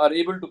are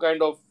able to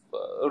kind of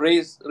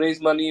raise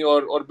money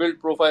or build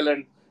profile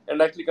and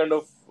actually kind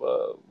of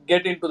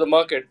get into the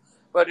market.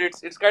 But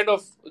it's kind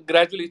of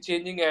gradually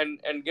changing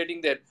and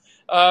getting there.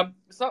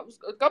 So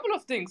a couple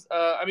of things.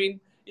 I mean,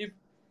 if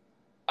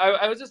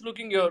I was just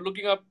looking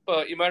up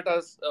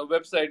Emata's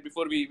website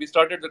before we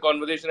started the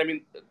conversation. I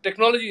mean,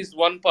 technology is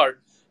one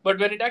part, but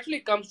when it actually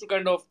comes to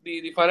kind of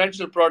the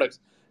financial products,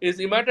 is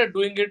Emata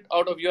doing it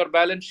out of your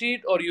balance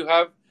sheet, or you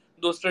have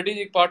those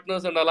strategic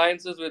partners and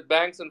alliances with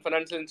banks and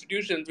financial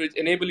institutions which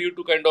enable you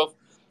to kind of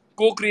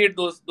co-create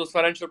those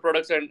financial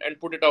products and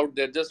put it out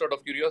there just out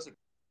of curiosity?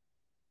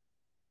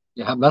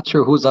 Yeah, I'm not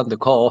sure who's on the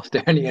call. If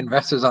there are any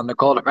investors on the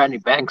call or any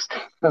banks,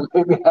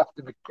 maybe I have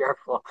to be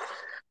careful.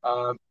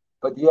 Um,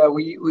 but yeah,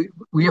 we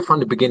have from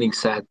the beginning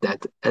said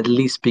that, at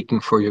least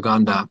speaking for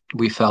Uganda,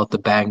 we felt the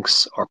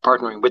banks or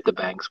partnering with the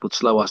banks would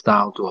slow us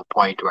down to a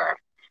point where,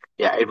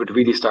 yeah, it would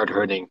really start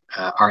hurting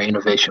our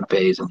innovation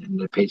pace and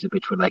the pace at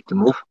which we like to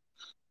move.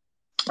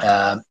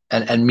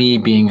 And me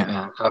being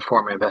a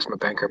former investment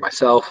banker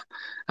myself,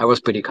 I was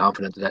pretty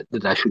confident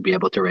that I should be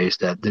able to raise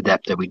the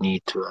debt that we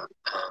need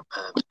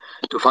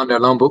to fund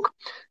our loan book.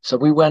 So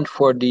we went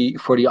for the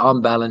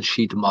on balance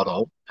sheet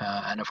model,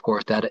 and of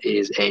course that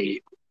is a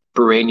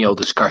perennial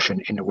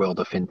discussion in the world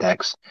of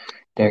fintechs.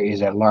 There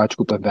is a large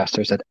group of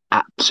investors that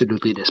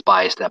absolutely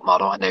despise that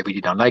model and they really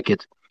don't like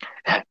it.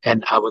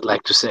 And I would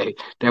like to say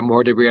they're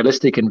more the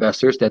realistic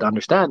investors that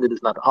understand it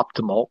is not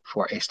optimal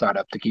for a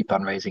startup to keep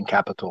on raising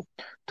capital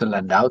to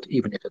lend out,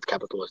 even if that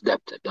capital is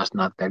debt. It does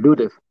not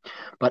dilutive,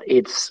 but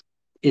it's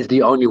is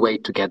the only way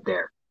to get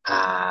there.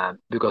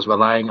 Because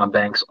relying on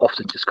banks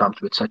often just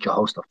comes with such a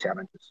host of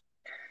challenges.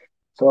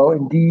 So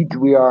indeed,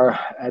 we are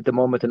at the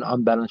moment an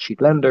on-balance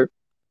sheet lender,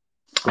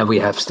 and we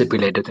have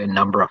stipulated a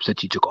number of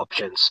strategic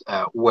options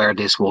where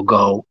this will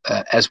go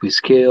as we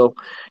scale.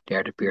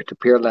 There are the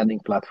peer-to-peer lending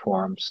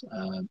platforms.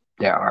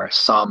 There are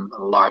some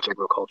large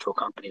agricultural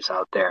companies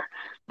out there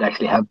that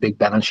actually have big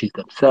balance sheets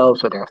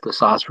themselves, so there's the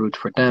SaaS route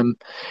for them.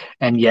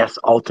 And yes,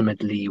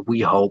 ultimately, we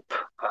hope,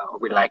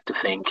 we like to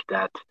think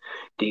that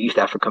the East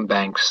African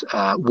banks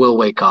will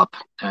wake up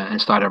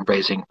and start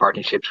embracing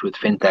partnerships with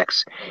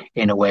fintechs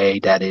in a way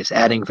that is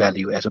adding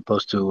value as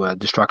opposed to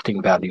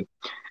destructing value.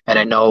 And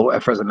I know,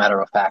 as a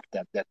matter of fact,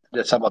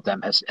 that some of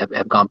them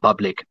have gone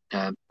public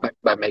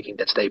by making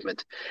that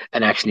statement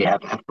and actually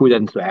have put it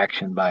into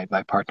action by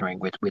partnering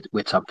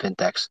with some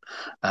fintechs.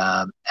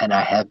 And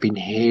I have been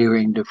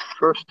hearing the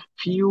first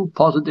few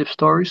positive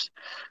stories,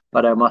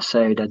 but I must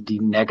say that the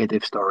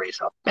negative stories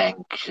of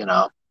banks,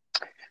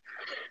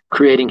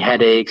 creating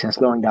headaches and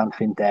slowing down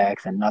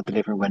fintechs and not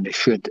delivering when they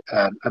should,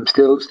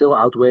 still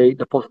outweigh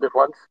the positive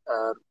ones.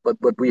 But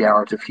we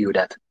are of the view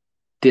that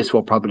this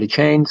will probably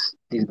change.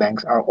 These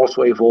banks are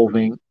also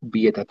evolving,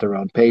 be it at their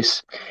own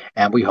pace,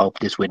 and we hope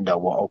this window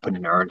will open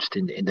in earnest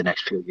in the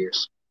next few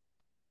years.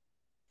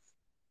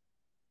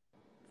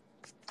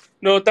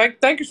 No,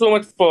 thank you so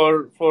much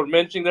for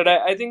mentioning that.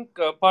 I think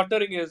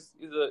partnering is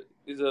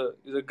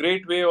a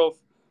great way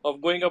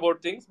of going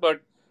about things,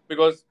 but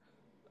because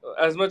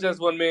as much as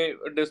one may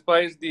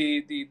despise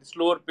the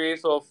slower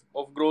pace of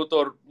growth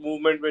or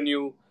movement when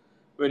you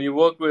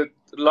work with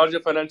larger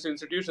financial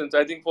institutions,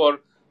 I think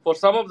for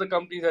some of the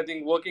companies, I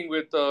think working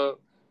with a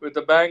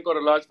bank or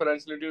a large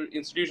financial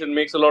institution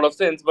makes a lot of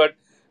sense. But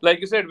like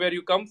you said, where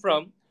you come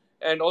from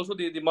and also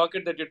the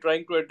market that you're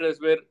trying to address,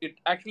 where it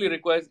actually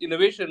requires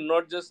innovation,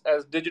 not just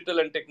as digital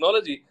and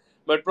technology,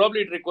 but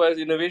probably it requires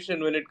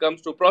innovation when it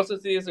comes to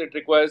processes, it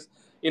requires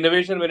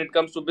innovation when it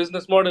comes to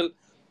business model.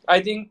 I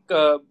think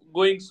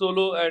going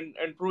solo and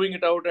proving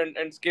it out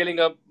and scaling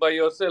up by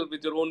yourself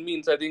with your own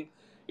means, I think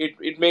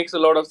it makes a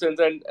lot of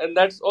sense. And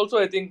that's also,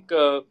 I think,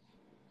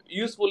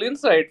 useful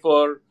insight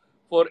for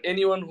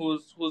anyone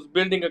who's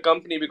building a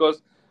company,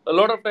 because a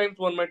lot of times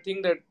one might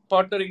think that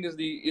partnering is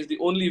the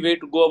only way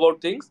to go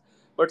about things,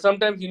 but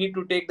sometimes you need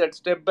to take that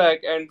step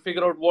back and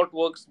figure out what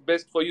works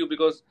best for you,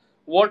 because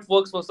what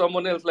works for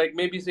someone else, like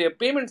maybe say a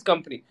payments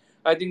company,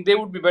 I think they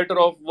would be better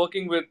off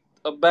working with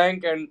a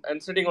bank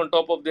and sitting on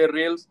top of their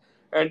rails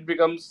and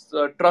becomes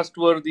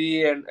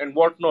trustworthy and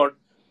whatnot.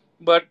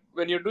 But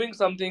when you're doing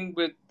something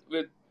with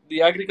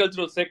the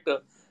agricultural sector,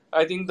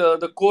 I think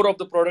the core of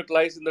the product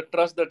lies in the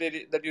trust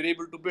that you're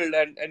able to build,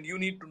 and you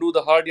need to do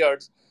the hard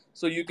yards.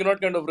 So you cannot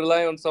kind of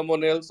rely on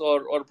someone else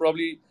or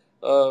probably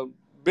uh,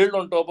 build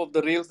on top of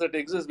the rails that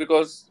exist,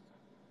 because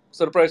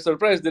surprise,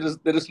 surprise,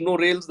 there is no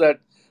rails that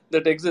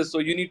exist. So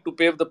you need to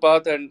pave the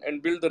path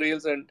and build the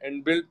rails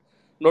and build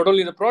not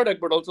only the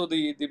product but also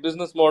the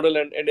business model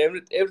and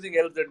everything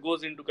else that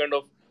goes into kind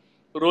of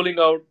rolling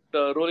out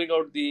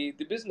the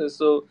business.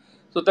 So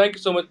thank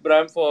you so much,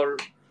 Bram, for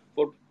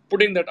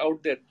putting that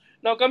out there.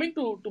 Now coming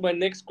to my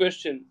next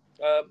question,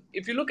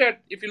 if you look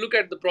at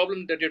the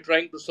problem that you're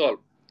trying to solve,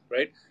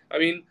 right? I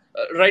mean,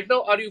 right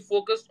now, are you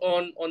focused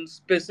on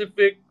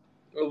specific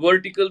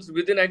verticals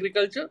within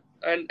agriculture?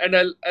 And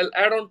I'll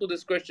add on to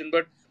this question.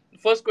 But the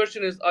first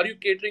question is, are you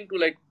catering to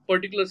like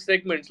particular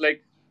segments,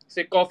 like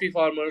say coffee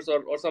farmers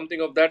or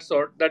something of that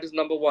sort? That is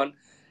number one.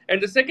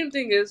 And the second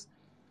thing is,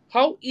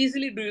 how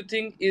easily do you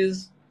think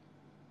is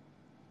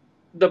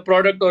the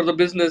product or the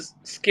business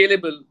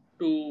scalable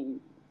to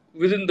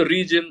within the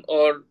region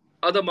or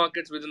other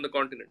markets within the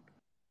continent?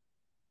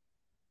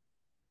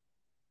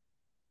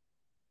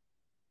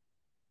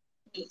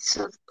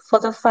 So for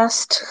the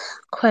first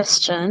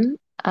question,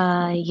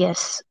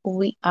 yes,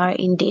 we are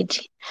indeed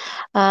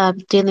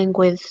dealing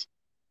with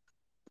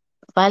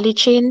value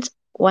chains,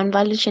 one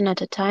value chain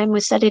at a time. We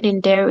started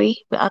in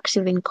dairy, we're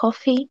active in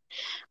coffee,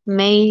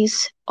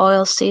 maize,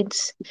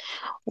 oilseeds.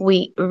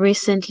 We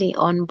recently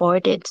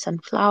onboarded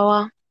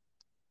sunflower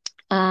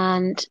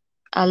and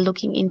are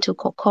looking into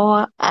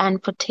cocoa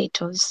and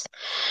potatoes.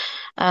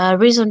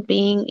 Reason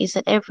being is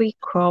that every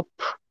crop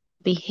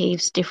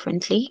behaves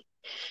differently,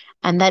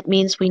 and that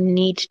means we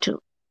need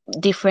to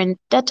different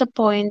data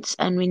points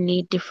and we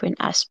need different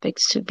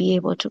aspects to be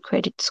able to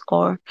credit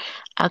score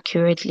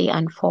accurately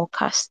and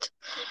forecast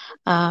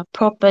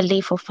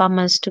properly for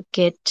farmers to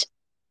get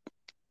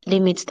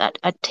limits that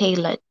are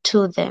tailored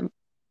to them.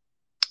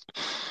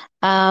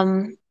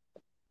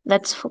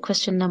 That's for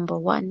question number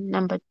one.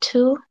 Number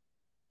two,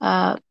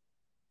 I'm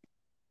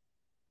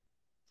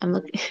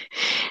looking.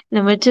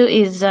 Number two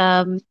is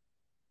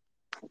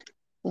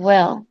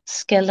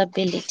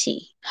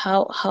scalability.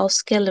 How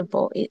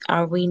scalable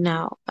are we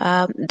now?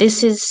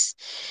 This is.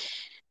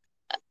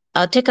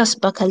 I'll take us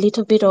back a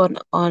little bit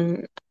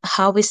on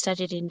how we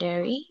started in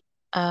dairy,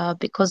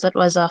 because that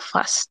was our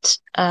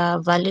first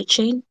value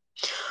chain.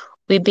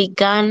 We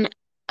began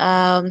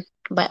by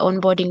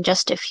onboarding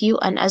just a few,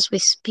 and as we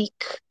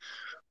speak,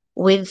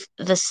 with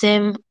the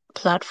same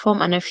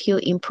platform and a few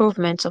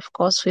improvements, of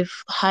course,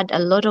 we've had a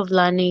lot of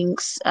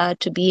learnings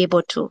to be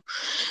able to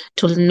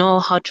know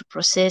how to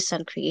process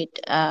and create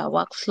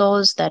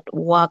workflows that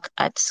work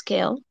at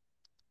scale,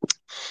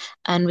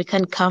 and we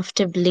can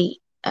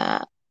comfortably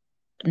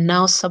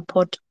now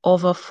support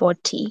over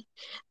 40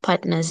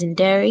 partners in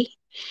dairy.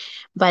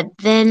 But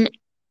then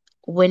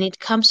when it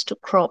comes to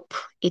crop,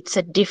 it's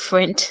a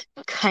different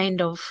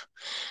kind of,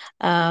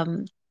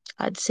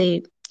 I'd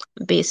say,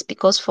 base,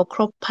 because for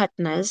crop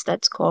partners,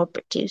 that's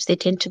cooperatives, they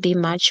tend to be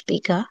much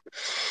bigger.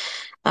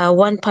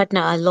 One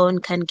partner alone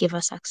can give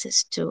us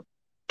access to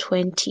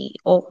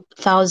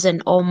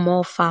 20,000 or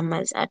more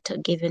farmers at a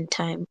given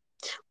time.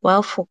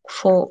 While for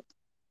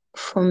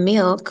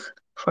milk,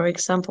 for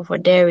example, for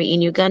dairy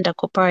in Uganda,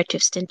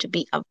 cooperatives tend to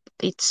be a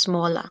bit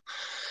smaller,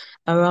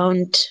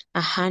 around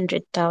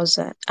 100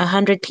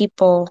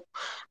 people,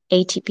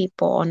 80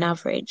 people on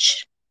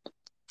average.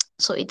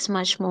 So it's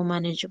much more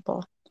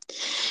manageable.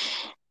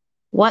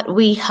 What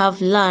we have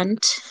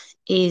learned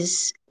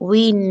is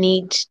we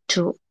need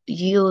to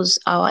use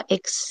our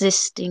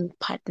existing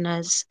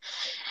partners'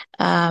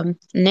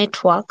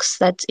 networks,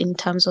 that's in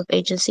terms of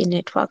agency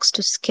networks,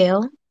 to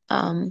scale.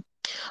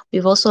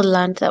 We've also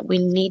learned that we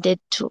needed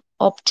to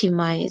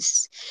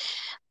optimize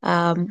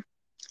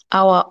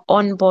our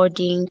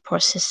onboarding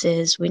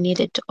processes. We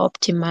needed to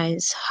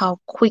optimize how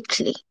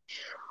quickly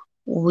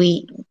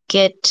we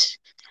get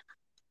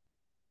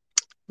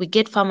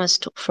farmers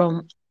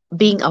from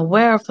being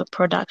aware of the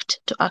product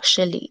to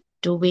actually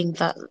doing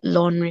the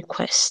loan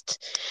request.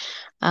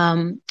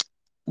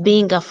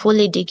 Being a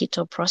fully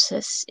digital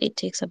process, it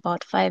takes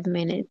about 5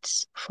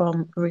 minutes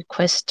from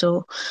request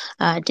to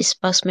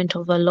disbursement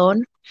of a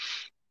loan.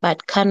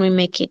 But can we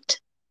make it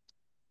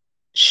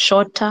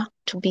shorter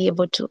to be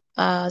able to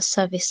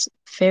service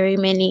very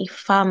many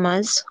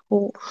farmers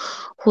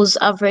whose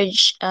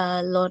average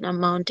loan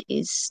amount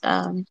is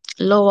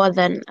lower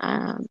than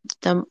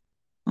the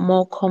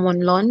more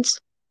common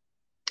loans?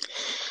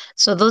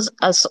 So those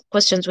are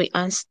questions we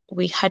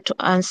had to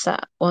answer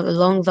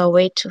along the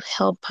way to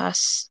help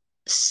us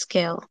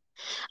scale.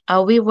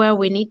 Are we where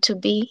we need to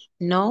be?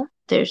 No,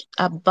 there's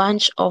a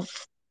bunch of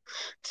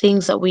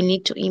things that we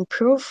need to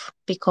improve,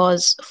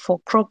 because for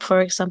crop,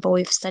 for example,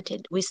 we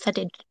started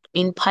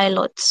in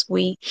pilots.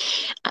 We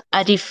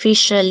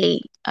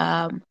artificially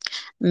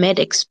made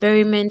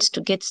experiments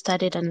to get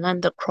started and learn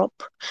the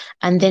crop,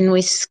 and then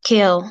we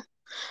scale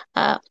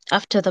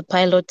after the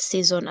pilot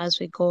season as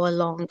we go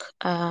along,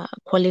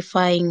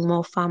 qualifying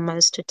more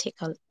farmers to take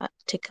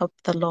up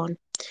the loan.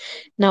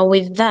 Now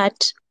with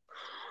that,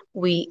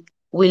 we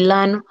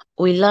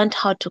learned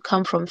how to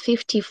come from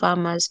 50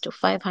 farmers to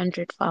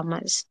 500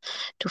 farmers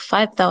to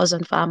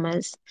 5,000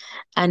 farmers,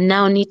 and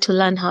now need to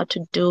learn how to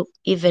do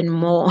even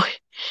more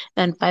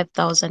than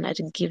 5,000 at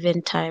a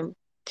given time.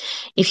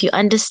 If you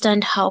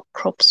understand how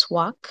crops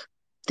work,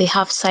 they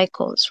have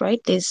cycles,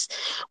 right?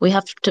 We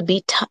have to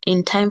be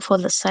in time for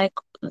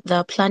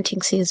the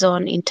planting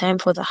season, in time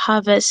for the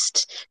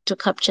harvest to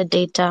capture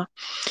data.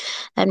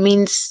 That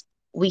means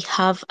we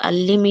have a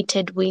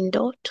limited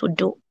window to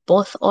do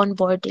both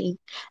onboarding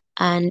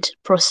and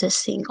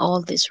processing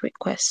all these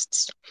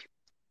requests.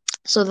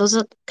 So those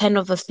are kind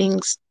of the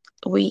things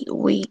we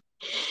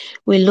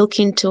look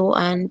into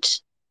and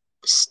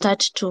start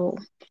to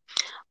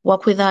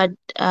work with our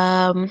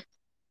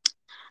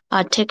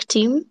tech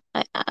team.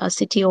 Our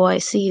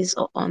CTOIC is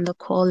on the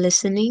call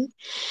listening.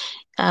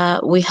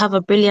 We have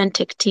a brilliant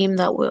tech team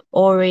that we're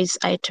always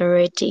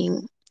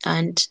iterating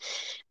and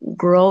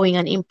growing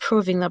and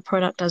improving the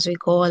product as we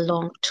go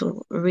along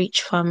to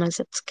reach farmers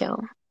at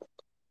scale.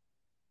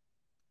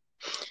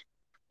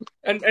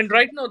 And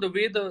right now, the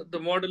way the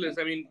model is,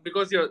 I mean,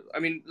 because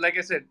like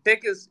I said,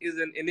 tech is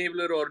an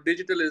enabler, or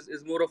digital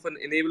is more of an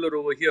enabler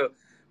over here.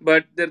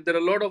 But there are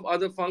a lot of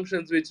other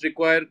functions which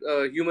require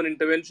human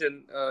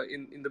intervention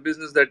in the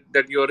business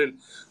that you're in.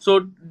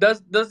 So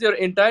does your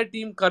entire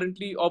team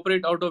currently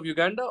operate out of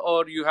Uganda,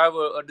 or you have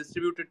a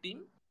distributed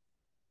team?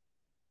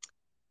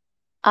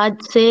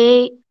 I'd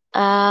say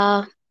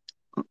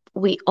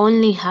we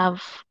only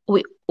have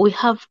we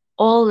have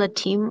all the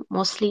team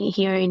mostly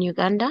here in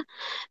Uganda,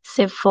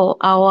 except for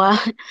our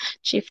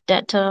chief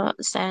data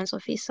science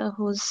officer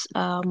who's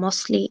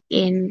mostly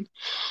in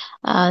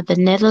the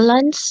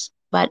Netherlands,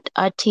 but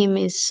our team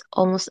is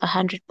almost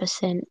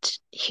 100%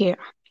 here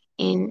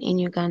in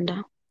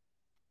Uganda.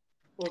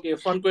 Okay,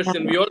 fun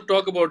question. We all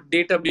talk about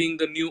data being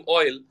the new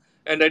oil,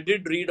 and I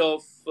did read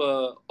of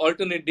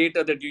alternate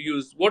data that you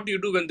use. What do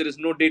you do when there is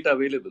no data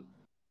available?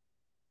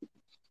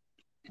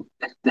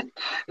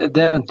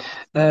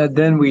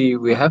 then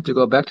we have to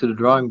go back to the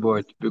drawing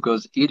board,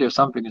 because either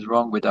something is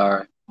wrong with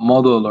our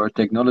model or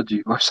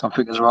technology, or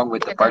something is wrong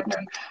with the partner.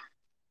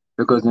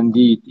 Because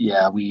indeed,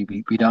 yeah, we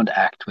don't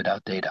act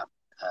without data.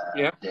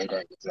 Yeah.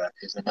 Data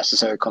is a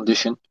necessary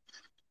condition,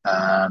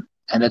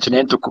 and it's an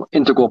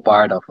integral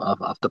part of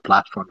the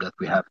platform that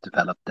we have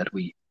developed, that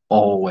we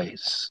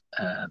always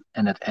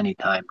and at any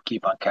time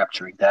keep on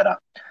capturing data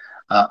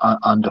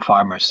on the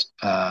farmers.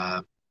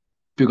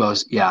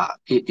 Because yeah,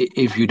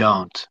 if you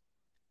don't,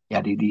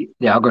 yeah, the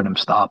algorithm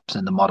stops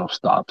and the model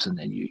stops, and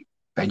then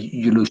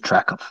you lose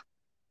track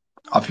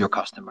of your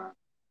customer.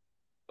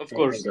 Of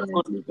course. No,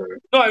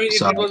 I mean,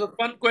 it was a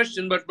fun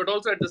question, but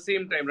also at the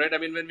same time, right? I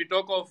mean, when we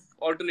talk of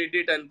alternate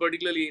data, and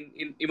particularly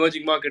in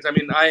emerging markets, I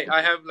mean,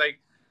 I have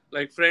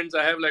like friends,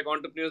 I have like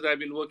entrepreneurs I've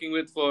been working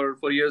with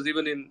for years,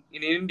 even in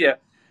India.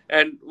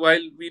 And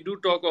while we do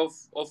talk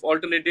of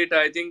alternate data,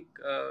 I think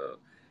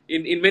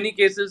in many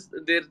cases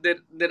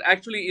there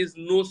actually is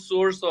no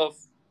source of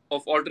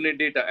alternate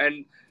data,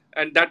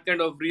 and that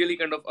really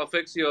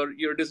affects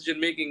your decision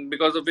making,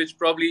 because of which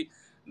probably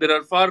there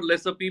are far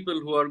lesser people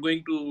who are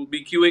going to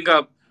be queuing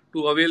up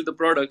to avail the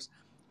products.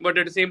 But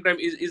at the same time,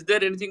 is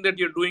there anything that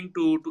you're doing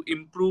to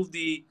improve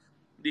the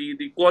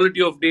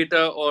quality of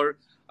data? Or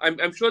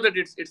I'm sure that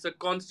it's a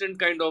constant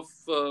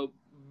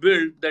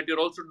build that you're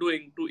also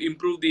doing to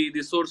improve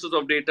the sources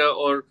of data,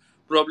 or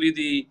probably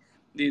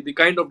the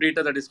kind of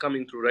data that is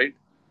coming through, right?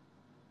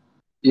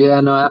 Yeah,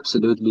 no,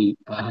 absolutely.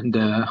 And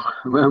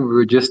when we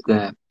were just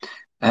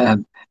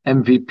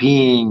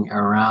MVPing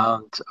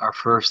around our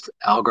first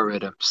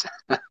algorithms,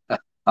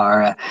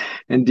 our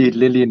indeed,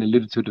 Lillian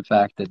alluded to the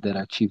fact that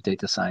our chief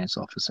data science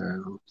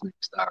officer, who's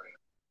next, our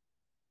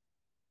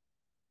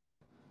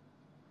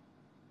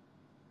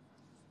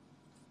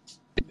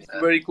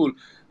Very cool.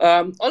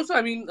 Also,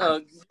 I mean,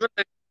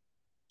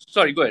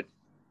 sorry, go ahead.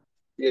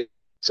 yeah.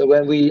 So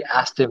when we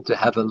asked him to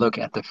have a look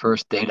at the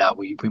first data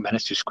we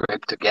managed to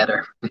scrape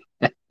together,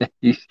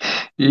 he,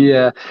 he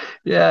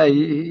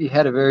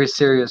had a very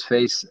serious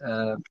face,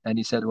 and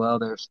he said, "Well,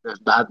 there's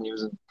bad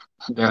news and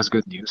there's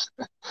good news.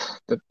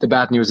 The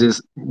bad news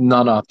is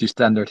none of the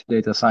standard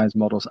data science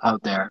models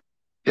out there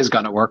is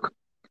gonna work.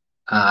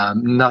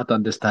 Not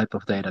on this type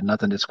of data,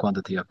 not on this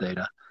quantity of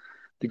data.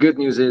 The good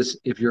news is,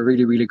 if you're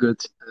really, really good,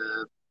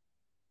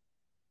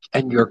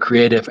 and you're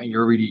creative, and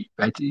you're really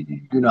right,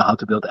 you know how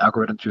to build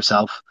algorithms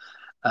yourself,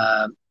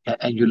 and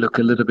you look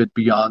a little bit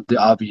beyond the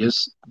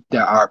obvious,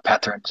 there are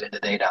patterns in the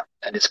data,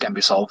 and this can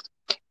be solved."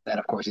 Then,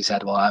 of course, he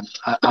said, "Well,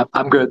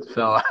 I'm good,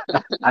 so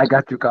I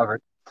got you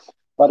covered."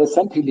 But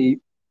essentially,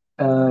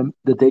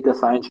 the data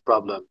science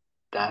problem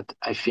that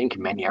I think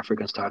many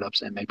African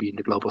startups, and maybe in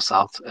the global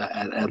south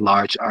at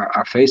large,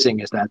 are facing,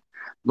 is that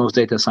most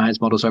data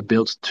science models are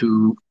built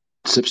to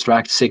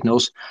subtract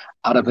signals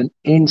out of an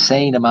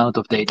insane amount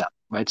of data,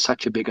 right?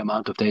 Such a big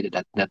amount of data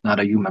that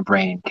not a human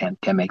brain can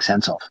make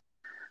sense of.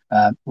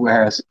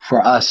 Whereas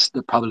for us,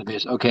 the problem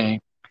is, okay,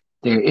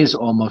 there is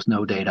almost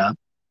no data.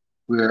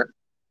 We're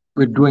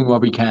doing what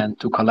we can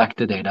to collect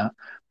the data,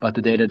 but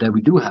the data that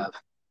we do have,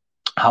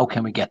 how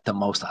can we get the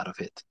most out of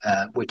it?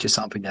 Which is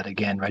something that,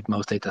 again, right,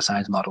 most data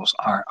science models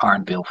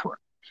aren't built for.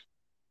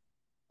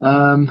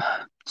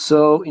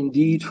 So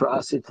indeed, for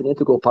us, it's an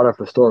integral part of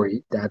the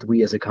story that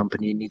we as a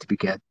company need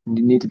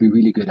to be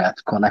really good at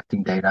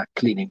collecting data,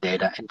 cleaning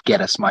data, and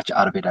get as much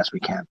out of it as we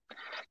can.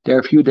 There are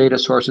a few data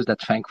sources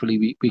that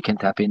thankfully we can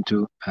tap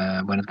into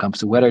when it comes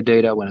to weather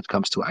data, when it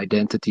comes to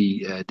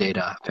identity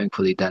data.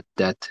 Thankfully,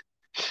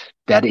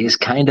 that is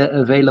kind of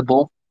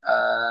available.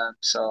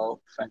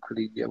 So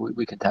thankfully, yeah,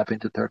 we can tap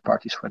into third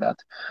parties for that.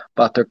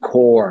 But the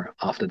core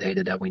of the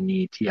data that we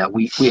need, yeah,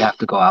 we have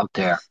to go out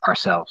there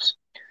ourselves.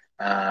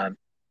 Um,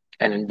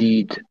 and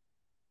indeed,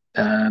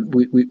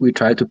 we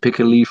try to pick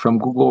a leaf from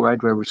Google,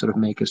 right, where we sort of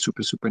make a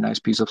super nice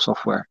piece of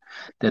software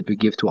that we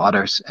give to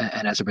others,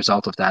 and as a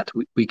result of that,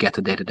 we get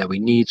the data that we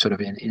need, sort of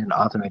in an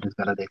automated,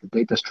 validated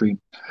data stream.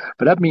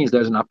 But that means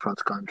there's an upfront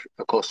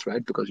cost,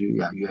 right? Because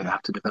you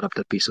have to develop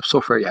that piece of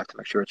software, you have to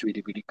make sure it's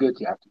really good,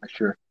 you have to make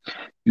sure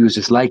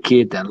users like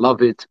it and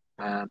love it,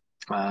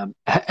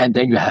 and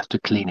then you have to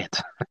clean it.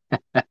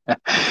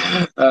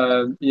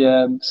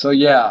 Yeah, so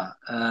yeah,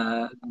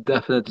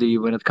 definitely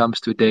when it comes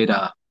to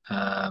data.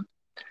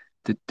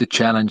 The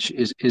challenge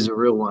is a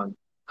real one.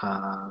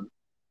 Um,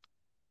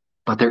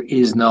 but there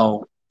is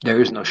no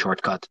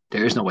shortcut.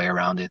 There is no way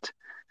around it.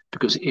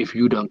 Because if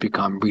you don't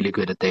become really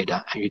good at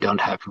data and you don't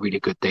have really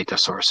good data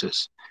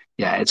sources,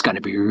 yeah, it's going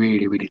to be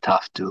really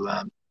tough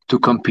to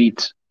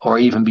compete or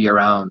even be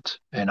around,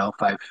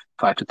 5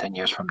 to 10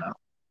 years from now.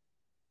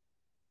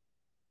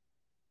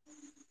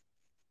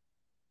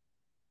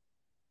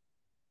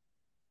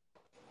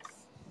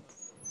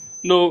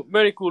 No,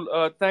 very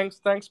cool.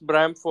 Thanks,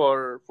 Bram,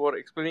 for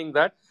explaining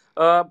that.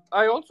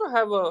 I also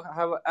have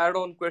an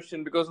add-on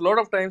question, because a lot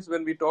of times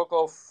when we talk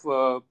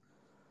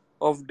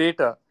of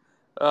data,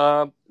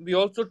 we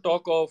also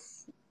talk of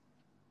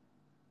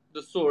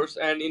the source,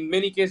 and in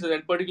many cases,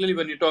 and particularly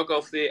when you talk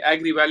of the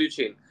agri value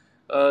chain,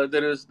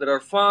 there are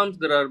farms,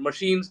 there are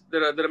machines,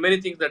 there are many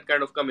things that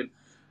kind of come in.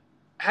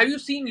 Have you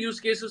seen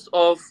use cases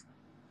of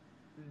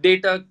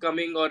data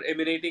coming or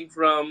emanating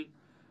from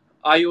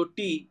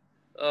IoT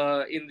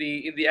in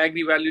the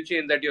agri value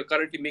chain that you're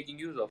currently making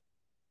use of?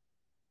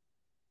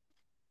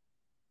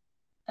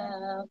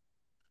 Uh,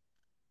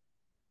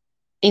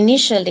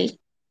 Initially,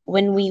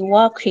 when we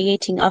were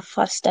creating our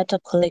first data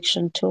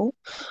collection tool,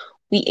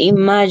 we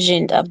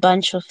imagined a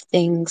bunch of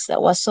things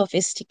that were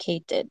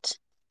sophisticated,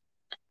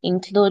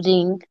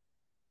 including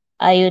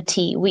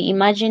IoT. We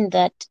imagined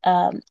that,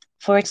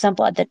 for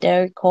example, at the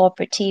dairy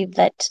cooperative,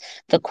 that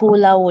the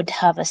cooler would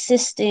have a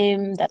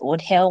system that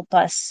would help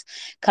us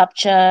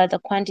capture the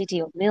quantity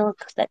of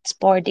milk that's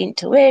poured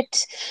into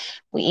it.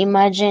 We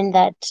imagined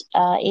that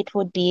it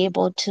would be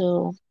able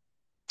to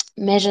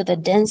measure the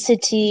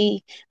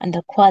density and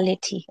the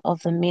quality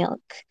of the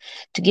milk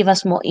to give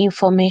us more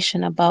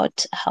information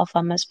about how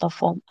farmers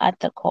perform at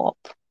the co-op.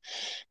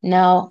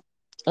 Now,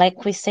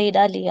 like we said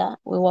earlier,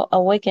 we were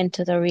awakened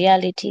to the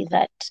reality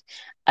that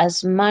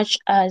as much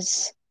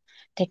as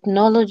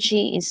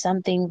technology is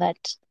something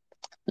that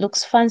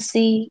looks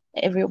fancy,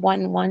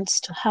 everyone wants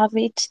to have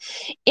it,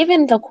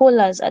 even the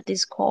coolers at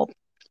this co-op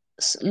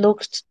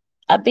looked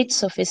a bit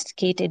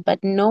sophisticated, but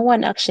no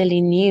one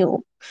actually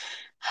knew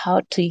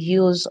how to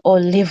use or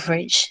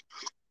leverage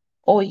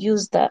or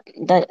use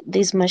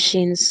these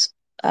machines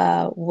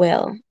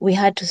well. We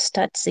had to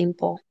start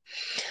simple.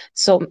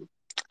 So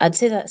I'd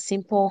say that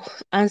simple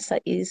answer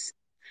is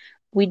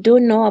we do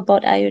know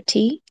about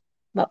IoT,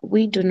 but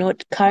we do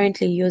not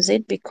currently use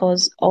it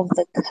because of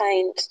the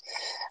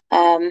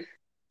kind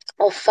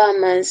of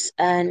farmers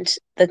and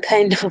the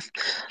kind of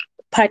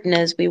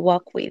partners we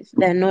work with.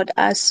 They're not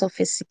as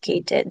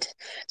sophisticated.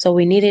 So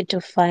we needed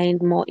to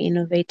find more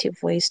innovative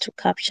ways to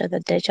capture the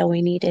data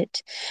we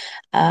needed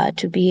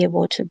to be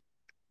able to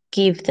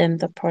give them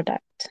the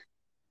product.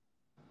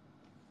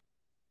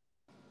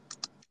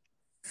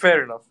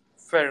 Fair enough.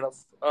 Fair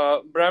enough.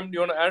 Bram, do you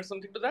want to add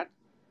something to that?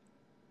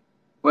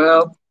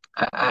 Well,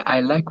 I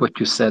like what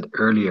you said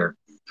earlier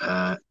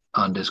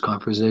on this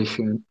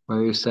conversation,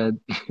 where you said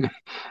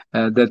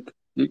that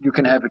you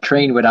can have a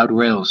train without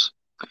rails.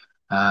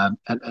 And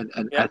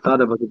Yeah. I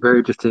thought it was a very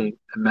interesting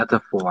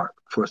metaphor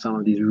for some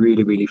of these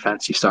really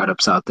fancy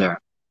startups out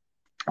there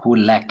who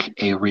lack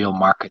a real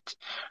market.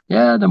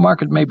 Yeah, the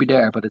market may be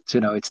there, but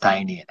it's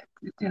tiny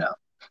and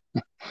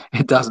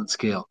it doesn't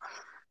scale.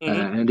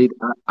 Mm-hmm. Indeed,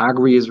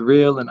 agri is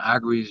real and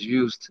agri is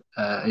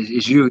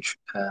huge,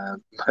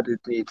 but it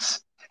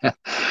needs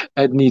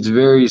it needs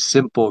very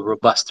simple,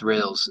 robust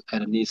rails,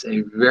 and it needs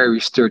a very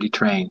sturdy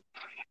train.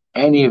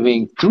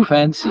 Anything too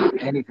fancy,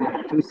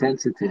 anything too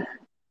sensitive,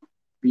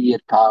 be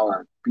it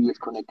power, be it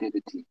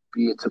connectivity,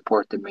 be it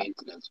support and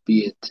maintenance,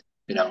 be it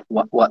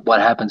what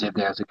happens if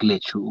there's a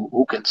glitch?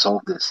 Who can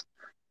solve this?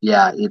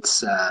 Yeah,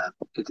 it's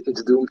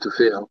doomed to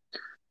fail.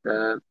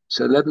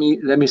 So let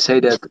me say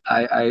that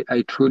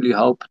I truly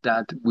hope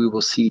that we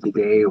will see the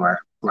day where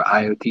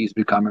IoT is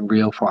becoming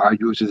real for our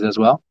users as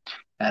well.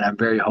 And I'm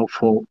very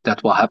hopeful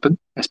that will happen,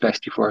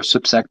 especially for a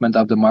subsegment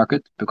of the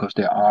market, because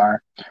there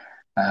are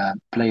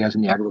players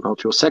in the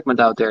agricultural segment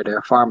out there. There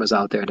are farmers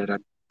out there that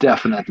are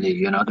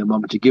definitely, the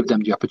moment you give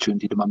them the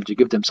opportunity, the moment you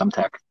give them some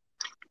tech,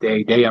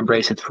 they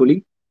embrace it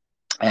fully.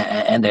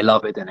 and they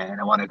love it and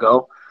I want to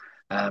go.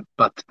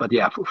 But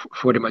yeah,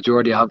 for the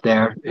majority out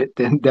there,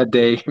 that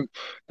day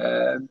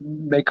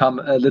may come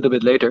a little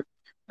bit later.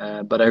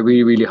 But I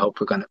really hope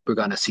we're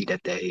gonna see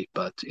that day.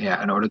 But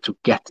yeah, in order to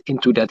get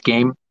into that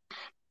game,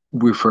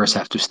 we first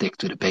have to stick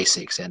to the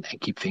basics and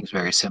keep things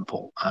very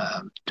simple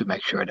to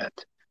make sure that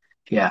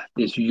yeah,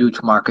 this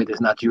huge market is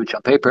not huge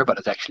on paper, but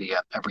it's actually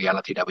a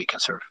reality that we can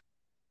serve.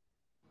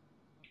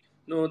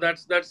 No,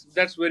 that's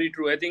very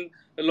true. I think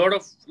a lot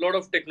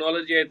of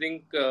technology. I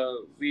think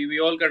we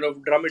all kind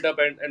of drum it up,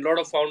 and a lot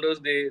of founders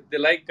they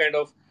like kind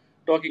of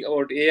talking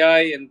about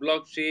AI and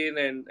blockchain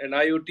and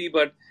IoT,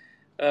 but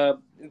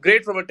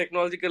great from a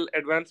technological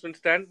advancement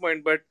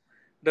standpoint. But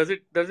does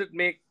it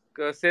make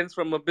sense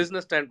from a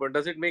business standpoint?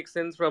 Does it make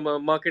sense from a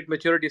market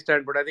maturity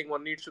standpoint? I think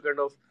one needs to kind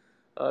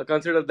of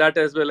consider that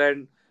as well,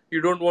 and you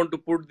don't want to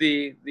put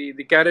the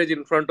carriage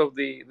in front of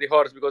the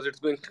horse because it's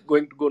going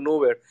to go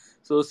nowhere.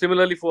 So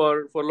similarly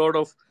for a lot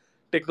of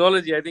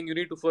technology, I think you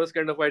need to first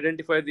kind of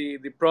identify the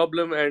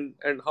problem and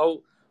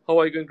how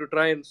are you going to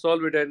try and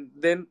solve it, and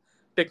then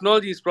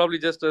technology is probably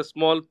just a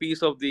small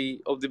piece of the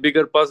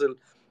bigger puzzle,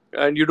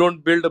 and you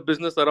don't build a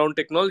business around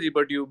technology,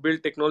 but you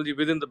build technology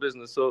within the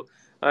business. So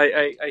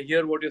I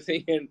hear what you're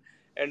saying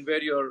and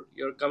where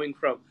you're coming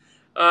from.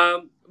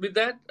 With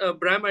that,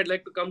 Bram, I'd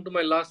like to come to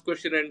my last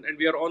question, and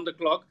we are on the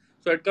clock.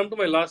 So I'd come to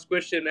my last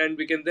question, and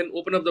we can then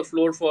open up the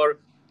floor for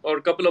or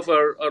a couple of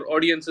our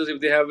audiences if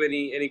they have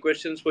any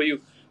questions for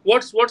you.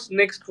 What's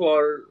next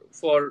for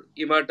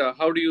Emata?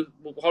 How do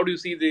you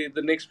see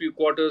the next few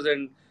quarters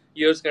and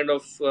years kind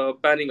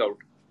of panning out?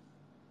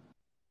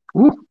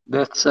 Ooh,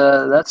 that's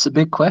a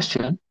big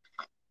question.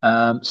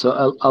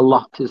 So a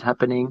lot is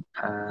happening.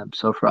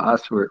 So for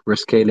us, we're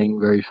scaling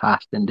very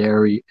fast in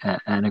dairy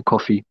and in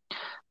coffee,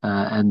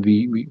 and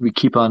we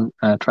keep on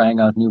trying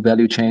out new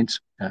value chains.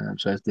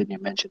 So as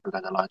Lillian mentioned, we're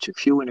going to launch a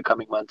few in the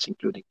coming months,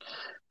 including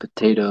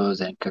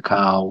potatoes and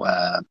cacao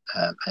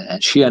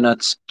and shea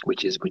nuts,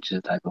 which is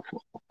a type of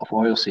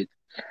oilseed,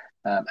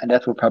 and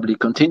that will probably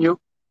continue.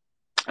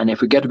 And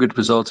if we get good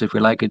results, if we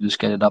like it, we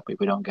scale it up.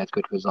 If we don't get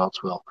good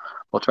results, we'll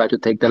try to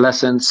take the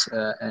lessons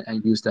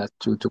and use that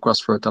to cross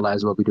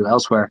fertilize what we do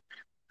elsewhere,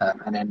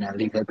 and then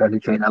leave that value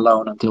chain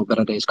alone until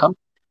better days come.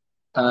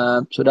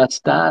 So that's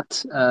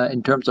that.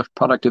 In terms of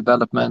product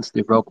development,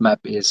 the roadmap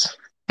is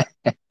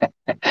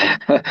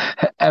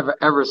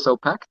ever so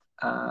packed.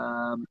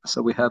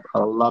 So we have a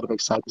lot of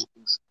exciting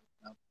things.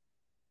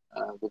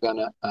 Uh, we're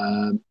gonna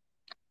um,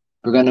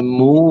 we're gonna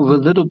move a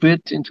little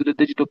bit into the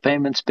digital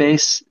payment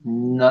space,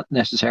 not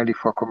necessarily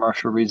for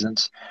commercial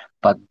reasons,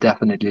 but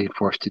definitely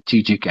for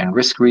strategic and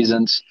risk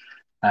reasons.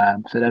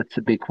 So that's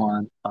a big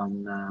one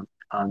on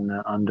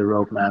the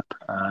roadmap.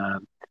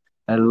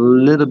 A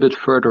little bit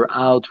further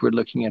out, we're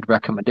looking at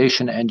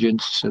recommendation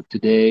engines. So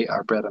today,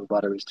 our bread and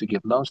butter is to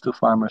give loans to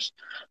farmers,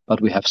 but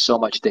we have so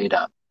much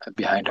data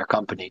behind our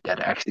company that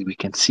actually we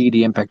can see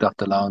the impact of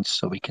the loans.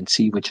 So we can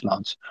see which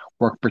loans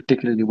work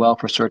particularly well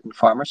for certain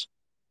farmers.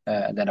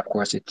 And then, of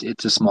course,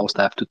 it's a small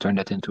step to turn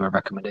that into a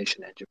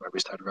recommendation engine where we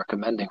start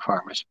recommending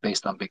farmers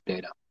based on big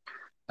data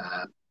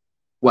uh,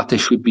 what they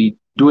should be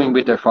doing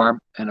with their farm,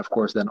 and of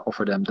course, then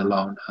offer them the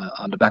loan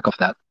on the back of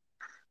that.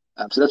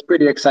 So that's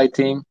pretty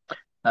exciting.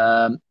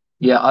 Um,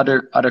 yeah,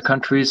 other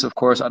countries, of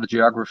course, other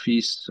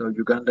geographies. So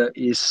Uganda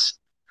is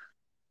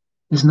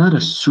not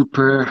a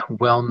super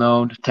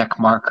well-known tech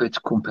market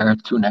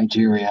compared to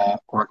Nigeria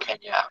or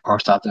Kenya or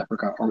South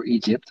Africa or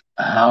Egypt.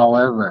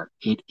 However,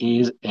 it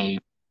is a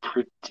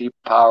pretty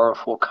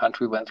powerful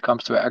country when it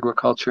comes to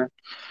agriculture.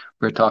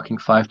 We're talking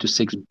 $5 to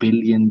 $6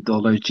 billion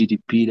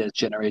GDP that's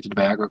generated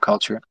by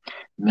agriculture.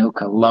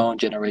 Milk alone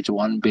generates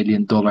 $1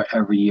 billion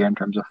every year in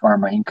terms of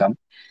farmer income.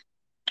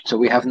 So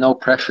we have no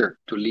pressure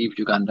to leave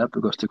Uganda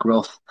because the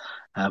growth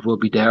will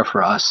be there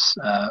for us,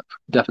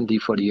 definitely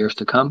for the years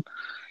to come.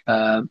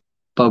 Uh,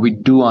 but we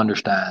do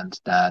understand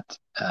that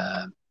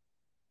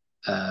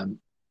um,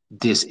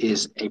 this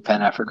is a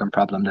Pan-African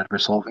problem that we're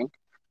solving.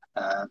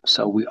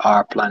 So we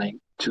are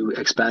planning to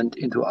expand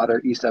into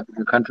other East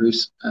African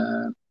countries,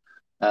 and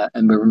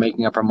we're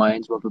making up our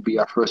minds what would be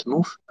our first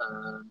move.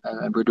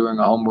 And we're doing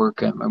our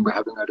homework, and we're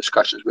having our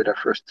discussions with our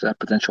first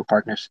potential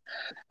partners.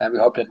 And we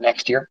hope that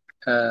next year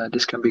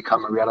this can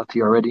become a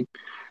reality already.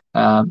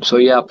 So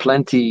yeah,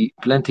 plenty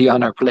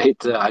on our plate,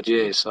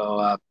 Ajay.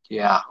 So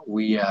yeah,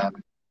 we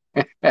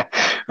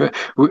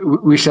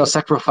shall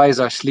sacrifice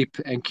our sleep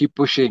and keep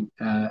pushing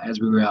as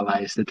we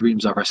realize the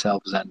dreams of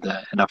ourselves and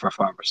of our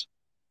farmers.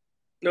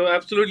 No,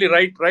 absolutely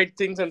right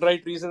things and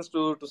right reasons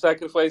to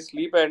sacrifice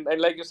sleep, and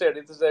like you said,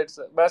 it's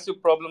a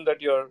massive problem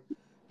that you're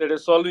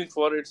solving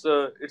for. It's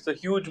a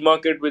huge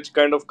market which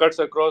kind of cuts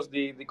across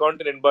the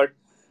continent, but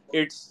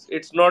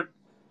it's not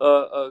a,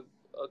 a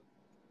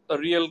a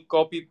real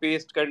copy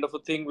paste kind of a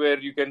thing where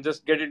you can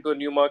just get into a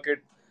new market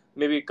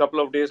maybe a couple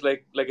of days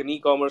like an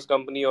e-commerce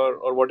company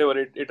or whatever.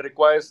 It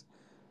requires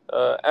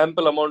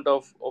ample amount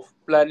of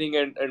planning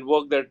and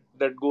work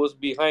that goes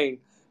behind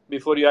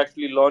before you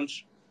actually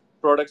launch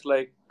products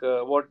like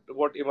what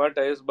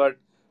Emata is. But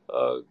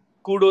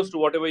kudos to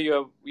whatever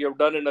you have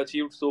done and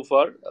achieved so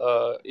far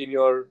in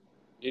your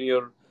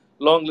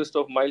long list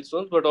of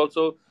milestones, but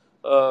also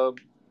uh,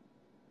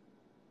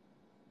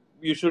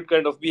 you should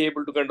kind of be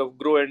able to kind of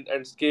grow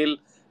and scale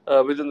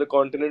within the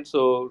continent.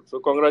 So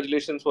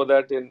congratulations for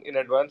that in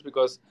advance,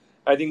 because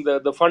I think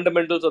the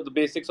fundamentals of the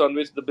basics on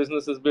which the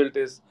business is built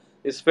is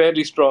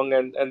fairly strong,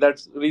 and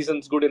that's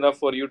reasons good enough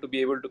for you to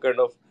be able to kind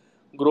of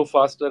grow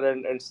faster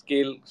and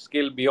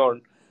scale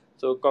beyond.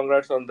 So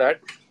congrats on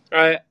that.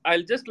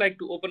 I'll just like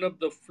to open up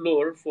the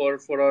floor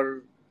for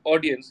our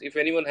audience. If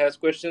anyone has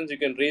questions, you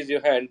can raise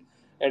your hand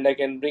and I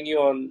can bring you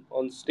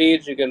on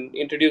stage. You can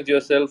introduce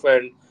yourself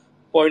and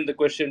point the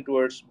question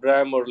towards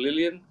Bram or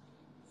Lillian.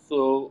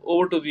 So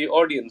over to the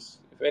audience.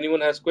 If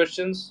anyone has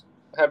questions,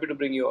 happy to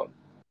bring you on.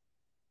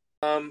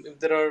 If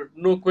there are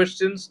no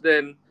questions,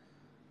 then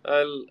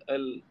I'll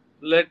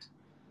let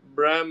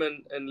Bram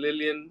and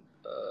Lillian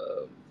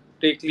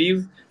take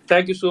leave.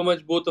 Thank you so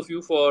much, both of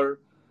you, for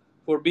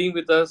being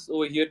with us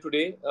over here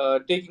today,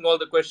 taking all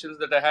the questions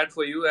that I had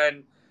for you,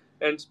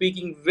 and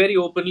speaking very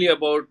openly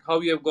about how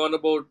you have gone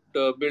about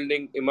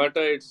building Emata.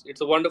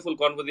 It's a wonderful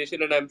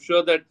conversation, and I'm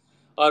sure that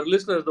our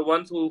listeners, the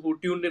ones who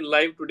tuned in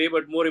live today,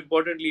 but more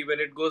importantly, when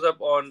it goes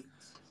up on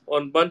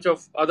bunch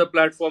of other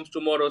platforms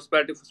tomorrow,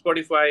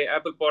 Spotify,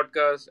 Apple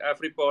Podcasts,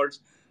 AfriPods.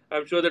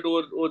 I'm sure that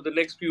over the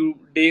next few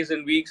days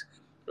and weeks,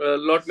 a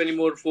lot many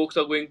more folks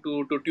are going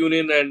to tune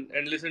in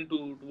and listen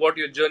to what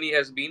your journey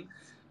has been.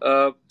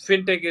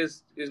 Fintech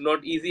is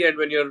not easy, and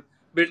when you're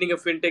building a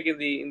fintech in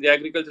the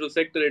agricultural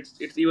sector,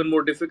 it's even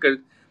more difficult.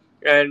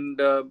 And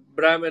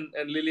Bram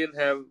and Lillian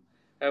have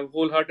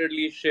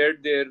wholeheartedly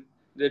shared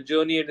their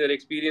journey and their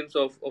experience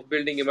of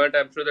building Emata.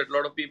 I'm sure that a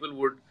lot of people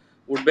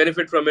would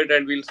benefit from it,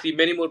 and we'll see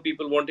many more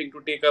people wanting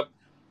to take up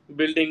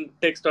building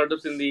tech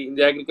startups in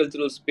the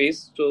agricultural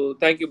space. So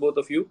thank you, both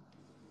of you.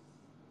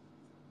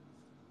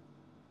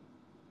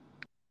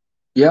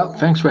 Yeah,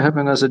 thanks for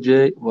having us,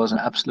 Ajay. It was an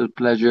absolute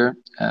pleasure.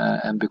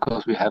 And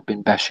because we have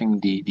been bashing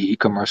the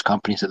e-commerce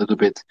companies a little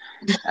bit,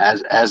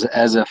 as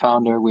a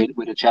founder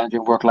with a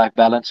challenging work-life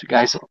balance,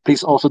 guys,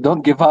 please also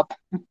don't give up.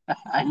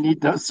 I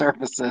need those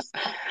services.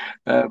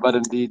 But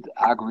indeed,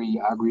 agri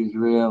is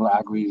real,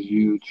 agri is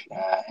huge,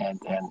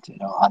 and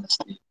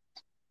honestly,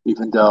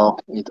 even though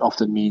it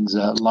often means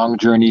long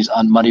journeys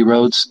on muddy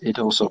roads, it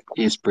also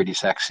is pretty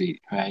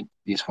sexy, right?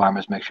 These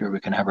farmers make sure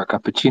we can have our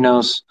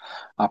cappuccinos,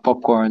 our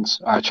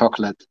popcorns, our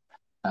chocolate.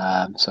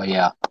 So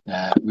yeah,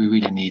 we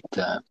really need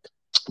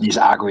these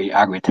agri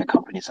tech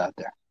companies out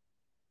there.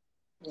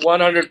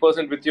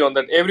 100% with you on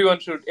that. Everyone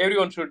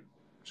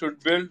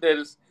should build.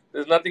 There's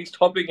nothing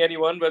stopping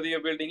anyone, whether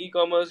you're building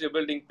e-commerce, you're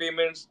building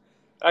payments,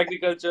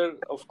 agriculture,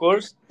 of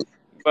course.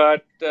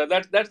 But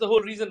that's the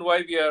whole reason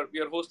why we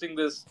are hosting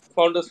this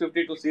Founders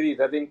 52 series.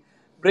 I think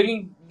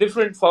bringing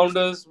different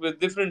founders with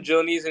different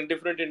journeys in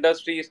different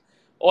industries,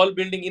 all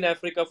building in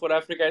Africa for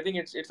Africa. I think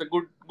it's a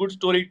good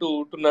story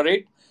to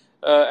narrate,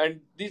 and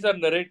these are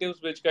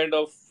narratives which kind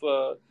of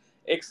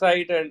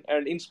excite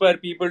and inspire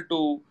people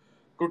to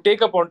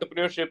take up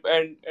entrepreneurship,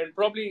 and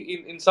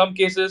probably in some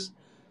cases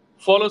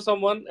follow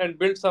someone and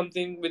build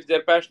something which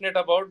they're passionate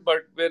about,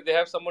 but where they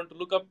have someone to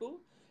look up to.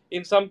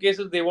 In some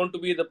cases they want to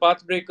be the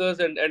path breakers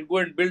and go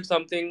and build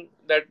something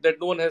that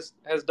no one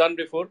has done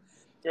before.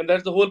 And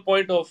that's the whole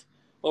point of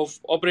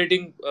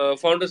operating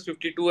Founders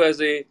 52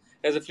 as a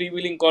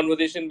freewheeling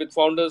conversation with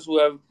founders who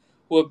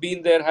have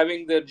been there,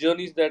 having their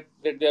journeys that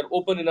they are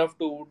open enough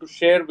to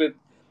share with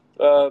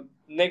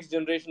next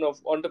generation of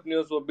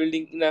entrepreneurs who are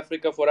building in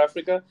Africa for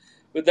Africa.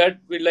 With that,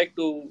 we'd like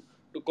to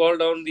call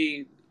down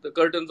the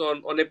curtains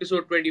on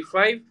episode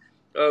 25.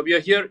 We are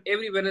here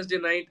every Wednesday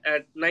night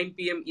at 9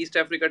 p.m. East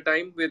Africa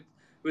time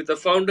with a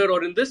founder,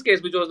 or in this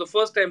case, which was the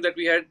first time that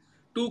we had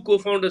two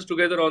co-founders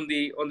together on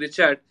the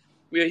chat.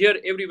 We are here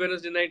every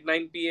Wednesday night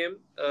 9 p.m.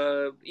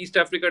 East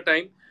Africa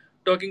time,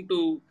 talking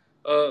to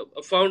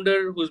a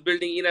founder who's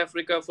building in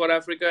Africa for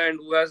Africa and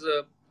who has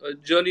a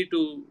journey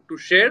to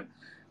share.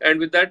 And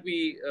with that,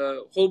 we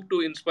hope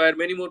to inspire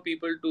many more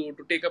people to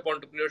take up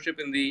entrepreneurship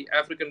in the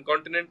African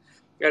continent.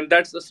 And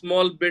that's a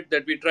small bit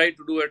that we try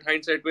to do at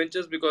Hindsight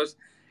Ventures, because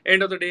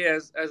end of the day,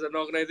 as an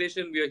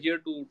organization, we are here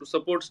to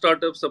support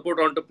startups, support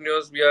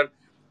entrepreneurs. We are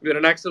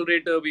an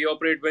accelerator. We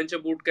operate venture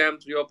boot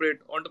camps. We operate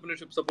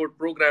entrepreneurship support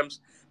programs,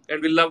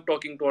 and we love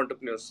talking to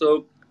entrepreneurs.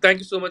 So thank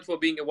you so much for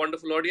being a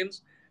wonderful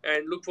audience,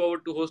 and look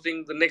forward to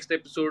hosting the next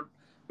episode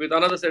with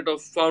another set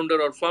of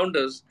founder or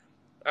founders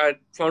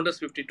at Founders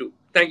 52.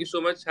 Thank you so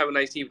much. Have a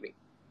nice evening.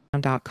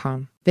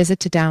 Visit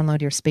to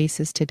download your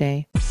spaces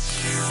today.